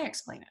differently than I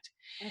explain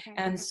it? Okay.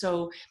 And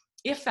so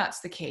if that's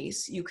the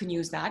case, you can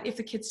use that. If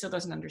the kid still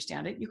doesn't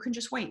understand it, you can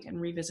just wait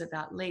and revisit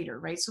that later,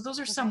 right? So those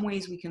are some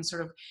ways we can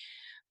sort of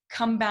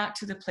come back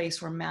to the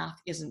place where math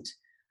isn't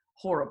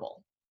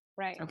horrible.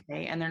 Right.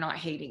 Okay. And they're not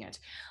hating it.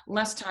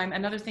 Less time.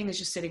 Another thing is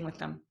just sitting with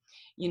them,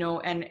 you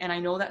know, and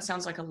I know that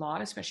sounds like a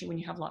lot, especially when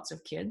you have lots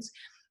of kids,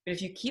 but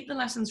if you keep the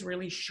lessons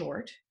really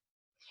short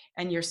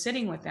and you're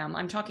sitting with them,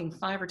 I'm talking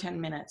 5 or 10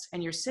 minutes,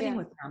 and you're sitting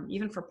with them,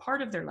 even for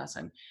part of their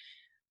lesson,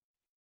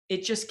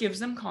 it just gives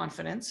them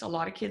confidence. A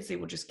lot of kids, they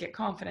will just get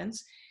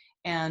confidence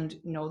and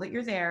know that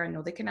you're there and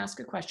know they can ask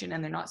a question,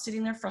 and they're not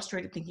sitting there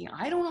frustrated thinking,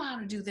 I don't know how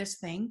to do this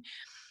thing,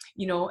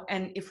 you know.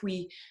 And if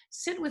we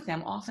sit with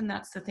them, often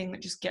that's the thing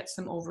that just gets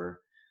them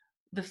over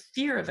the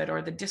fear of it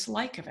or the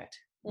dislike of it,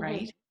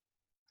 right?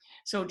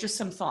 So just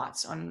some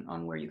thoughts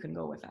on where you can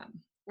go with that.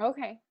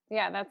 Okay.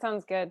 Yeah, that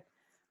sounds good.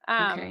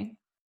 Okay.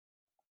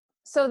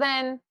 So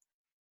then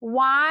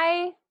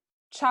why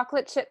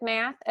chocolate chip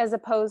math as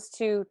opposed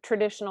to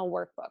traditional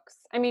workbooks?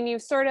 I mean, you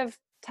sort of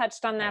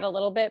touched on that a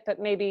little bit, but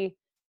maybe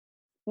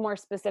more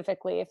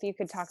specifically, if you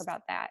could talk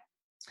about that.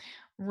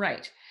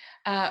 Right.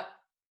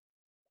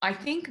 I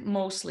think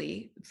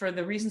mostly for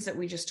the reasons that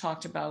we just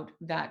talked about,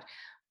 that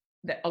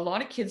a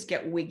lot of kids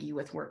get wiggy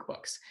with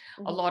workbooks.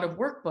 A lot of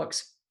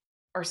workbooks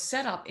are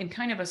set up in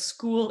kind of a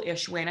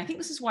school-ish way. And I think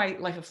this is why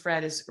Life of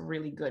Fred is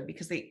really good,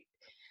 because there's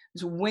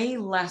way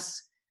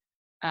less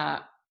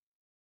kind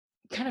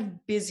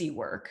of busy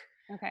work,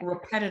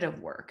 repetitive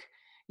work.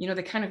 You know,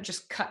 they kind of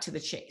just cut to the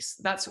chase.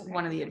 That's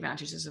one of the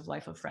advantages of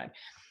Life of Fred.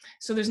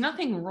 So there's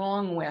nothing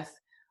wrong with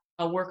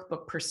a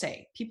workbook per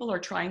se. People are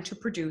trying to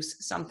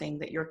produce something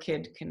that your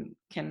kid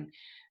can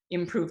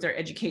improve their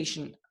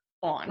education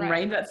on,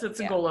 right? That's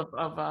the goal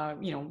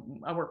of you know,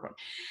 a workbook.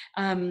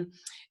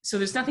 So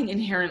there's nothing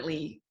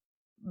inherently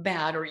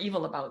bad or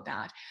evil about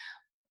that.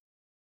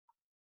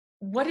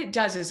 What it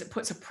does is it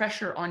puts a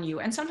pressure on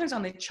you, and sometimes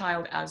on the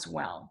child as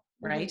well,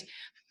 right?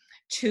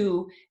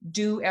 To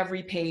do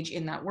every page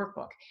in that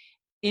workbook,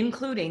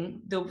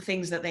 including the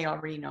things that they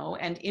already know,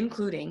 and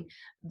including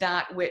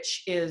that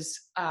which is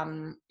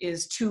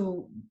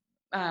too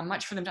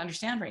much for them to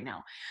understand right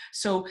now.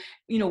 So,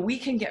 you know, we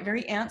can get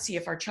very antsy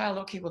if our child,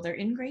 okay, well, they're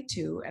in grade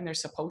 2 and they're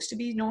supposed to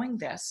be knowing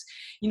this,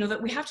 you know,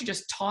 that we have to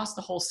just toss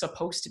the whole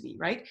supposed to be,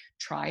 right?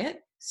 Try it,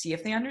 see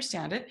if they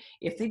understand it.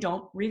 If they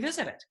don't,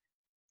 revisit it.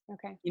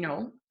 Okay. You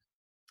know,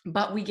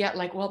 but we get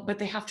like, well, but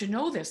they have to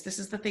know this. This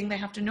is the thing they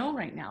have to know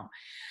right now.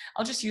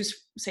 I'll just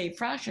use, say,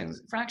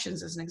 fractions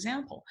as an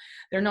example.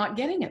 They're not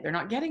getting it. They're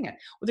not getting it.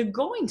 Well, they're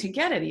going to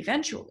get it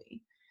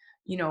eventually,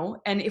 you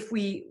know. And if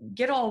we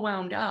get all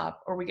wound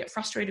up or we get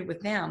frustrated with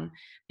them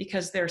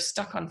because they're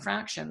stuck on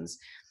fractions,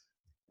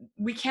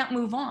 we can't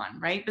move on,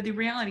 right? But the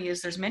reality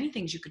is there's many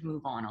things you could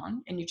move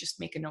on, and you just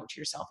make a note to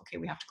yourself, okay,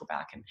 we have to go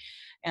back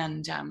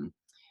and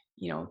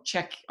you know,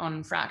 check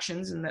on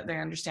fractions and that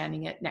they're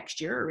understanding it next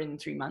year or in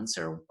 3 months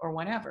or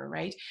whatever,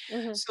 right?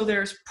 So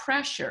there's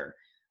pressure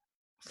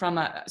from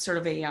a sort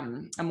of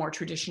a more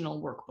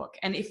traditional workbook.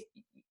 And if,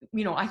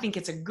 you know, I think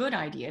it's a good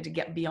idea to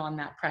get beyond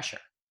that pressure,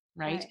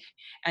 right?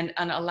 And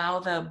allow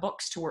the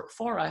books to work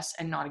for us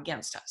and not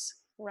against us.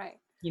 Right.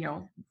 You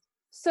know?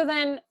 So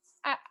then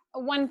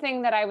one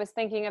thing that I was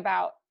thinking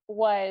about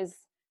was,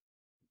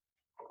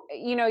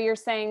 you know, you're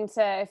saying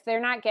if they're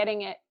not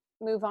getting it,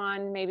 move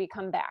on, maybe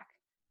come back.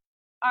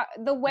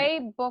 The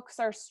way books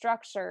are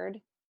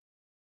structured,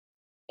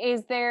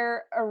 is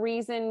there a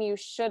reason you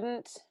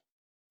shouldn't,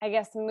 I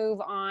guess, move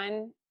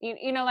on?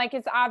 You know, like,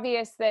 it's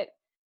obvious that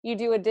you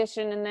do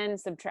addition and then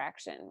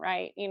subtraction,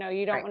 right? You know,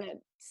 you don't want to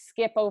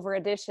skip over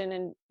addition,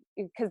 and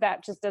because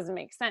that just doesn't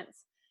make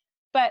sense.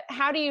 But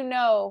how do you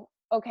know,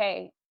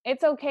 okay,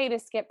 it's okay to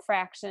skip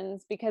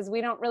fractions because we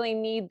don't really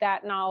need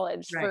that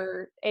knowledge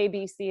for A,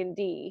 B, C, and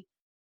D.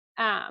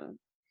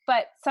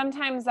 But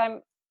sometimes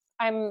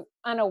I'm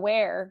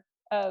unaware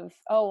of,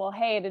 oh, well,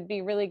 hey, it'd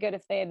be really good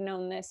if they had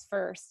known this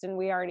first and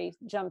we already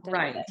jumped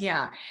into this.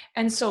 Yeah.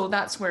 And so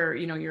that's where,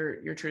 you know,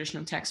 your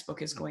traditional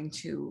textbook is going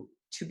to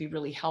be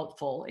really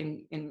helpful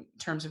in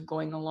terms of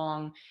going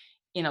along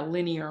in a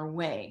linear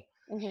way.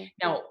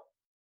 Now,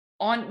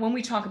 when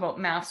we talk about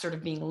math sort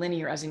of being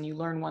linear, as in you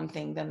learn one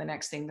thing, then the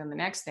next thing, then the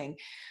next thing,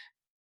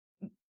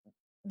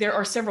 there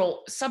are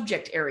several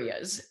subject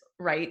areas,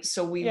 right?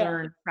 So we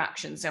learn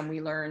fractions, and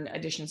we learn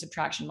addition,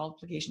 subtraction,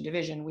 multiplication,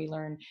 division. We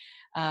learn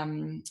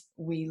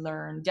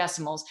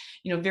decimals,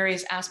 you know,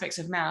 various aspects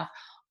of math.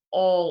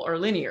 all are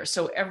linear.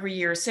 So every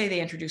year, say they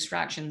introduce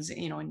fractions,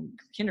 in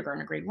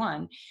kindergarten or grade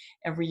 1,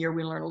 every year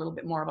we learn a little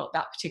bit more about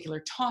that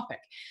particular topic.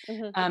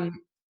 Mm-hmm.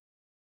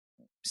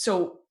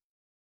 So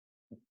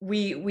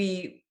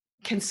we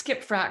can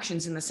skip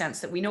fractions in the sense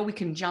that we know we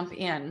can jump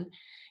in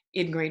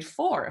grade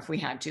 4 if we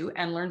had to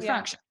and learn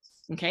fractions.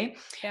 Okay.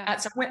 Yeah.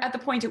 At the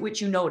point at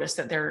which you notice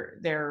that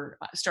they're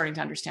starting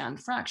to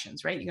understand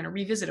fractions, right? You're going to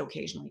revisit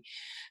occasionally.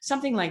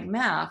 Something like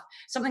math,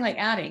 something like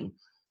adding.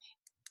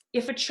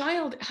 If a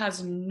child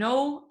has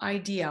no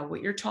idea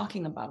what you're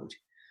talking about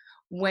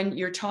when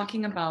you're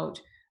talking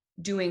about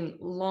doing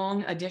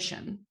long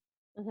addition,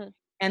 mm-hmm.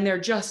 and they're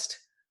just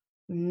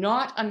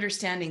not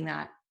understanding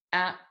that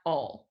at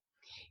all,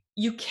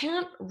 you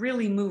can't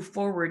really move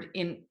forward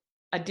in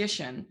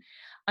addition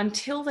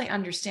until they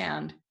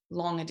understand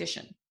long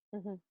addition,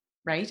 mm-hmm.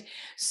 right?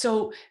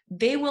 So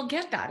they will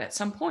get that at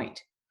some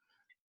point,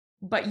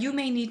 but you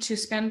may need to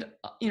spend,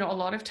 a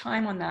lot of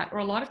time on that, or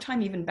a lot of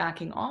time even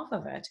backing off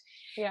of it.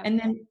 Yeah. And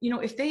then,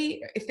 if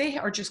they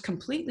are just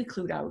completely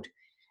clued out,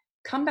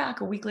 come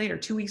back a week later,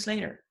 2 weeks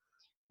later.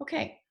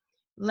 Okay,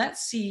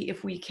 let's see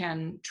if we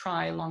can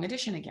try long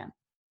addition again.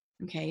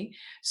 Okay,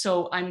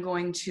 so I'm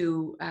going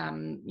to,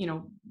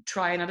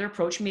 try another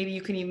approach. Maybe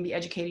you can even be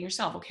educating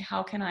yourself. Okay,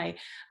 how can I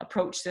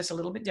approach this a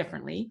little bit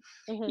differently?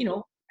 Mm-hmm.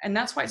 And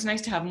that's why it's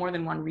nice to have more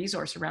than one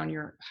resource around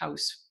your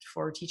house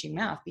for teaching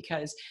math,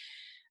 because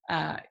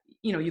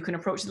you can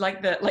approach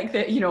like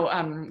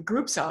the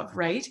groups of,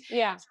 right?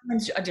 Yeah.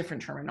 Sometimes a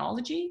different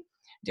terminology,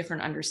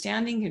 different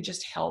understanding can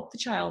just help the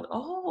child.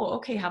 Oh,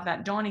 okay, have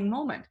that dawning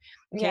moment.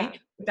 Okay, Yeah.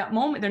 that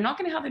moment, they're not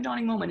going to have the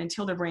dawning moment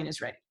until their brain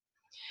is ready.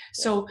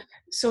 So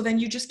then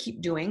you just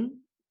keep doing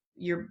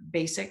your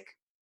basic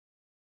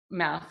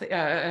math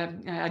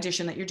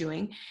addition that you're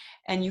doing,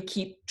 and you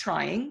keep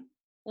trying.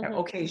 Mm-hmm.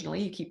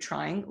 Occasionally you keep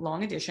trying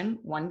long addition.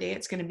 One day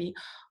it's going to be,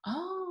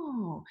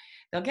 oh,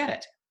 they'll get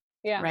it.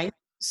 Yeah. Right.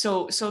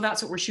 So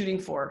that's what we're shooting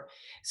for.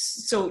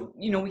 So,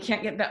 we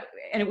can't get that.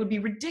 And it would be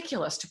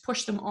ridiculous to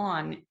push them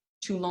on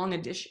to long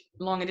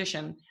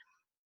addition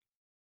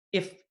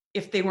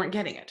if they weren't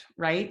getting it,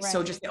 right?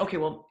 So just, okay,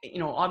 well,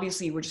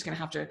 obviously we're just going to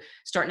have to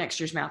start next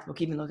year's math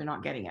book, even though they're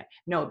not getting it.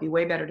 No, it'd be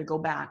way better to go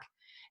back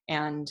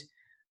and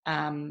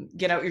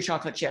get out your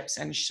chocolate chips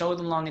and show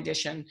them long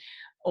addition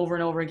over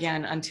and over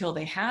again until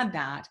they had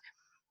that,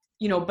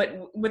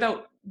 but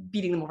without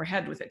beating them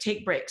overhead with it.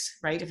 Take breaks,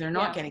 right? If they're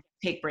not getting it,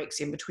 take breaks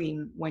in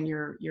between when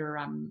you're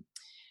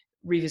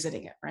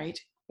revisiting it, right?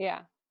 Yeah.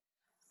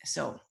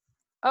 So.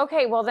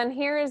 Okay, well then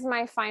here is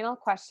my final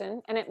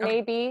question, and it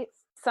may be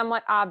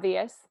somewhat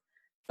obvious,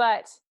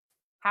 but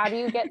how do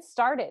you get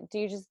started? Do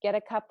you just get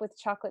a cup with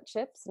chocolate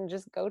chips and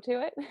just go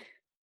to it?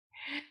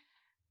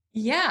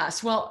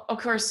 Yes. Well, of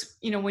course,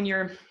 when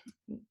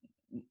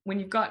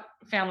you've got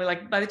family,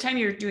 like by the time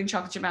you're doing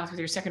chocolate chip math with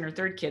your second or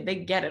third kid, they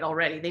get it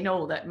already. They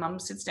know that mom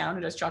sits down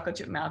and does chocolate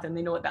chip math, and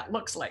they know what that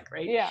looks like,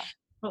 right? Yeah.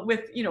 But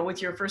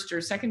with your first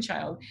or second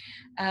child,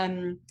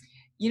 I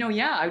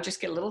would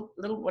just get one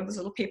of those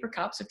little paper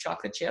cups of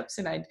chocolate chips,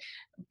 and I'd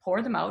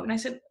pour them out, and I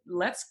said,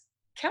 let's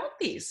count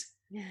these.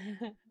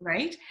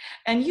 Right.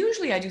 And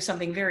usually I do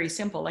something very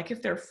simple. Like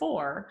if they're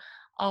 4,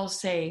 I'll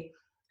say,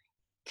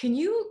 can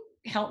you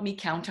help me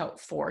count out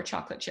 4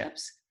 chocolate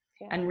chips?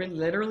 Yeah. And we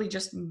literally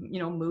just,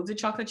 move the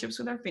chocolate chips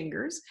with our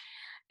fingers.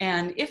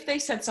 And if they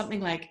said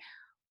something like,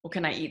 well,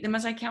 can I eat them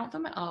as I count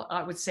them?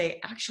 I would say,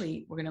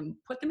 actually, we're going to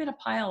put them in a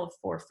pile of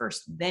 4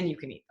 first, then you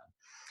can eat them.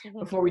 Mm-hmm.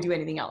 Before we do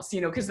anything else,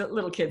 because the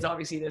little kids,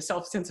 obviously the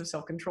sense of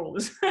self-control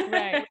is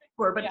right.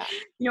 But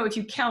if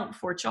you count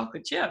 4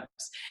 chocolate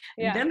chips,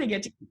 and then they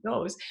get to eat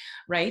those,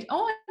 right?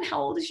 Oh, and how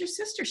old is your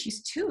sister?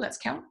 She's 2. Let's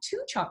count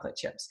 2 chocolate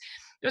chips.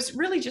 It's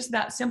really just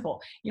that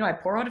simple. I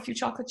pour out a few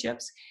chocolate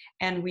chips,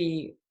 and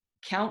we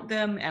count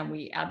them, and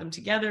we add them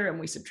together, and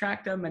we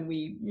subtract them, and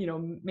we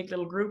make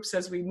little groups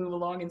as we move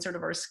along in sort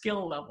of our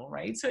skill level,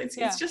 right? So it's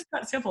just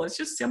that simple. It's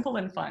just simple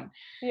and fun.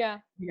 Yeah.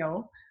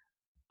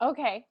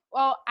 Okay.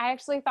 Well, I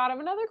actually thought of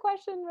another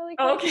question really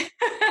quick. Okay.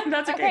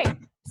 That's okay.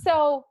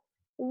 So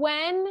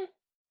when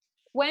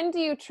do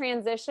you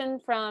transition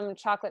from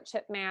chocolate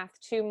chip math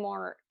to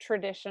more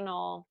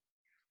traditional,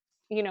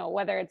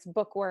 whether it's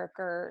bookwork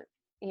or,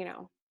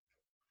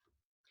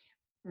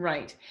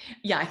 Right.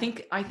 Yeah, I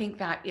think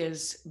that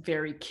is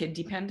very kid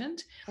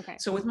dependent. Okay.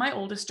 So with my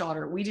oldest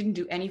daughter, we didn't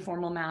do any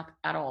formal math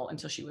at all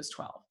until she was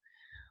 12.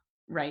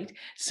 Right.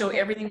 So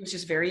everything was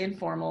just very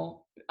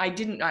informal. I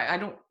don't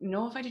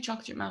know if I did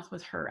chocolate chip math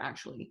with her,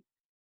 actually.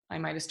 I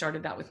might have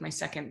started that with my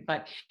second,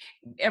 but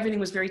everything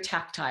was very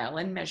tactile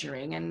and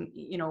measuring and,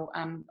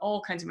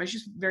 all kinds of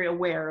measures, very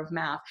aware of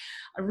math.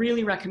 I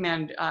really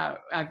recommend,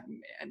 I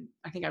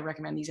think I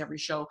recommend these every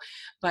show,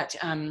 but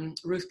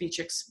Ruth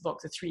Beechick's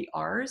book, The 3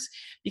 R's,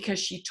 because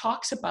she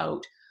talks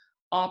about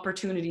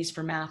opportunities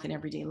for math in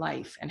everyday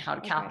life and how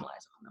to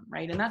capitalize on them,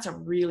 right? And that's a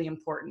really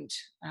important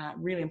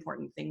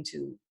thing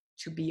to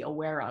be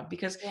aware of,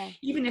 because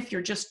even if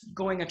you're just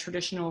going a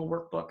traditional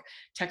workbook,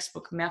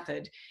 textbook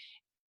method,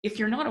 if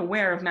you're not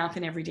aware of math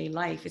in everyday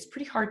life, it's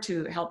pretty hard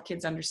to help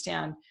kids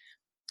understand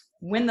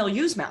when they'll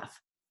use math,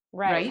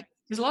 right?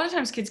 Because a lot of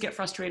times kids get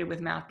frustrated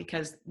with math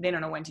because they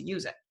don't know when to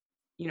use it.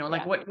 You know,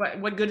 like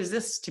what good is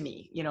this to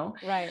me? You know?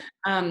 Right.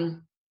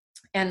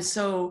 And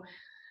so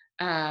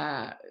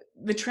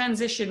the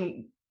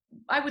transition,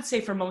 I would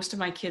say for most of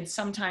my kids,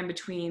 sometime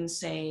between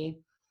say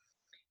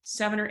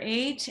 7 or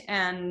 8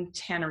 and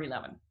 10 or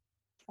 11.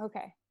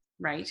 Okay.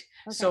 Right.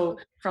 Okay. So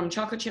from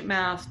chocolate chip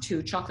math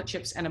to chocolate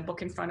chips and a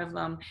book in front of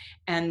them,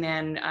 and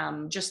then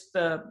just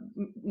the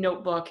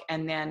notebook,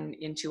 and then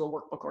into a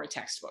workbook or a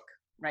textbook.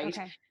 Right.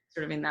 Okay.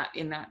 Sort of in that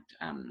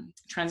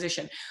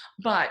transition.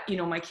 But, you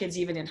know, my kids,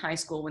 even in high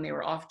school, when they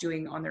were off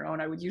doing on their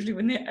own, I would usually,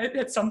 when they,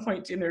 at some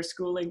point in their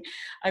schooling,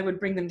 I would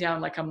bring them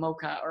down like a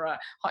mocha or a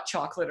hot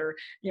chocolate, or,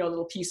 you know, a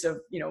little piece of,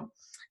 you know,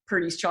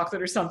 Purdy's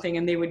chocolate or something,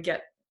 and they would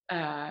get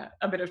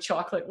a bit of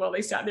chocolate while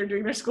they sat there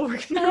doing their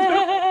schoolwork,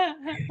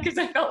 because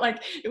I felt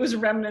like it was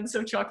remnants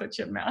of chocolate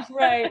chip math.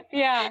 Right.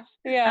 Yeah.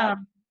 Yeah.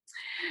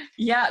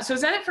 Yeah. So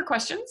is that it for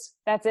questions?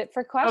 That's it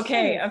for questions.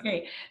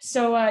 Okay.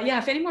 So yeah,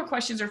 if any more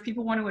questions, or if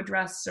people want to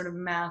address sort of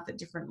math at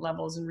different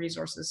levels and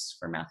resources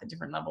for math at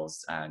different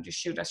levels, just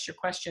shoot us your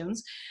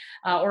questions,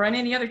 or on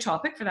any other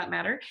topic for that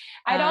matter.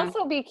 I'd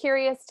also be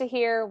curious to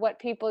hear what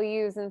people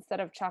use instead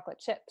of chocolate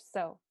chips.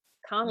 So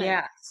comment.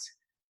 Yes.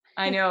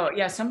 I know.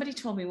 Yeah. Somebody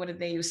told me, what did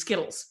they use?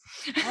 Skittles.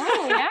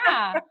 Oh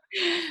yeah.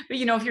 But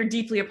you know, if you're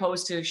deeply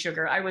opposed to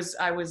sugar, I was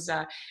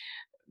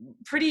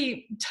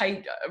pretty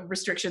tight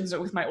restrictions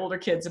with my older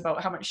kids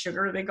about how much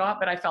sugar they got,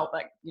 but I felt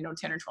like, you know,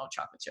 10 or 12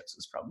 chocolate chips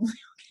was probably okay.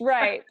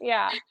 Right.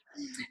 Yeah.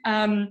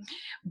 So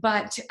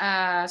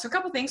a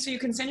couple things. So you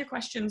can send your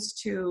questions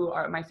to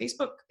my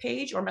Facebook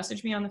page, or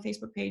message me on the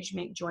Facebook page,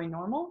 Make Joy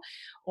Normal,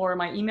 or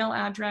my email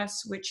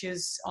address, which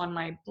is on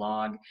my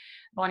blog,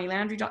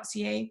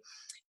 bonnielandry.ca.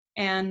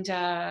 And,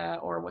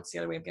 or what's the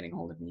other way of getting a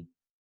hold of me?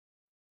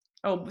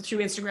 Oh, through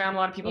Instagram. A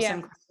lot of people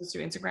send questions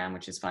through Instagram,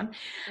 which is fun.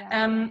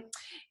 Yeah.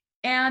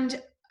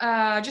 And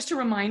just a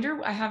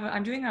reminder,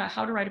 I'm doing a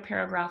How to Write a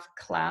Paragraph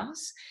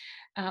class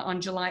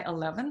on July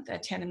 11th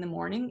at 10 in the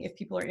morning. If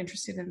people are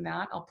interested in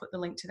that, I'll put the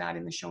link to that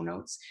in the show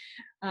notes.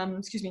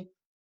 For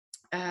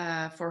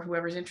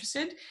whoever's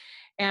interested.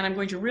 And I'm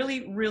going to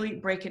really, really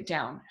break it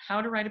down,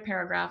 how to write a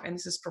paragraph. And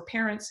this is for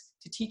parents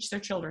to teach their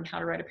children how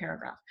to write a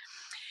paragraph.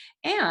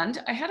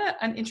 And I had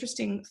an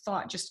interesting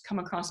thought just come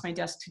across my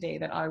desk today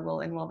that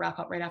we'll wrap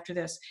up right after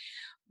this.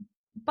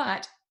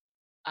 But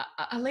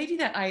a lady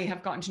that I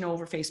have gotten to know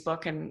over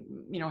Facebook and,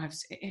 you know, have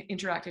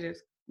interacted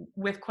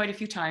with quite a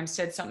few times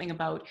said something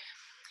about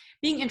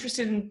being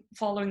interested in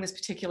following this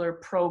particular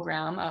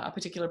program, a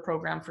particular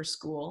program for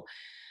school.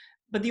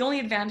 But the only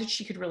advantage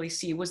she could really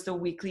see was the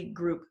weekly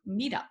group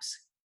meetups,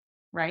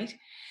 right?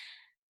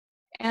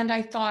 And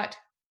I thought,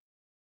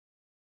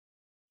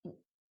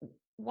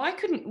 why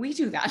couldn't we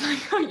do that?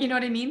 You know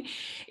what I mean?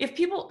 If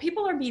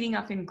people are meeting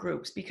up in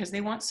groups because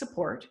they want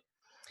support,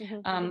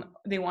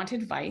 they want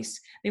advice,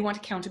 they want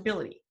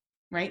accountability,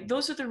 right?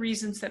 Those are the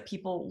reasons that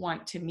people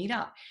want to meet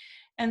up.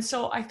 And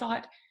so I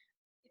thought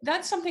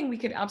that's something we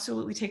could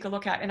absolutely take a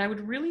look at. And I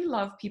would really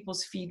love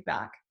people's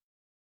feedback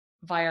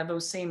via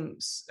those same,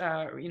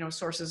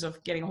 sources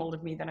of getting a hold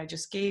of me that I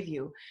just gave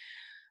you.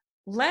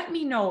 Let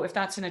me know if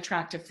that's an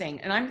attractive thing.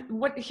 And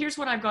here's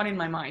what I've got in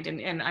my mind,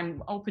 and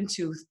I'm open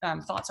to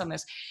thoughts on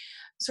this.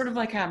 Sort of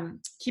like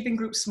keeping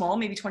groups small,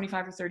 maybe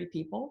 25 or 30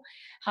 people,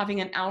 having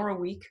an hour a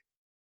week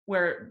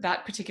where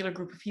that particular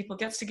group of people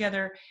gets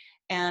together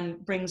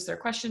and brings their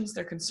questions,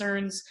 their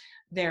concerns,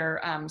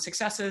 their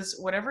successes,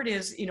 whatever it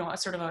is, you know, a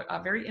sort of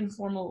a very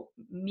informal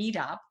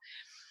meetup,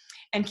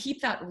 and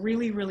keep that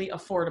really, really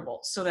affordable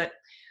so that,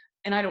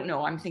 and I don't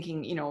know, I'm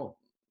thinking, you know,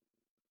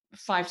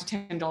 $5 to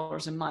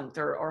 $10 a month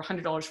or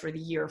 $100 for the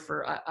year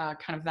for a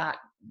kind of that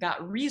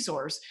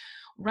resource,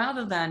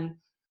 rather than,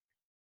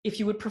 if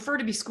you would prefer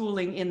to be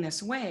schooling in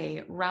this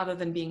way rather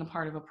than being a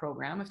part of a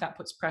program, if that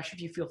puts pressure,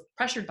 if you feel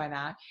pressured by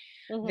that,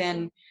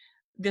 then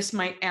this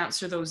might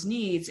answer those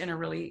needs in a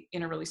really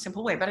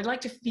simple way. But I'd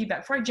like to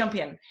feedback before I jump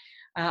in.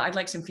 I'd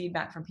like some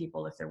feedback from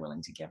people if they're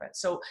willing to give it.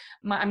 So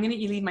I'm going to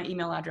leave my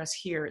email address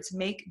here. It's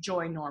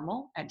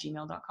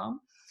makejoynormal@gmail.com.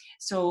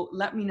 So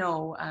let me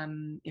know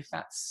if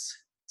that's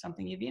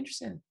something you'd be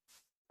interested in.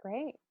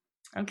 Great.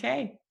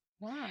 Okay.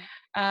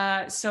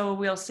 Yeah. So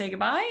we'll say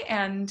goodbye,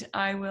 and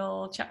I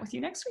will chat with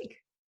you next week.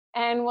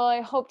 And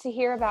I hope to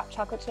hear about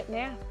chocolate chip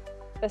math,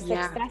 the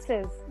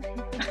successes.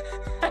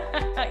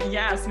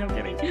 Yes, no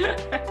kidding.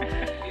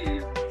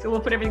 So we'll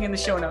put everything in the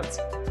show notes.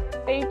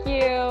 Thank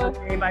you.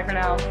 Okay, bye for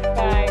now.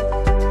 Bye.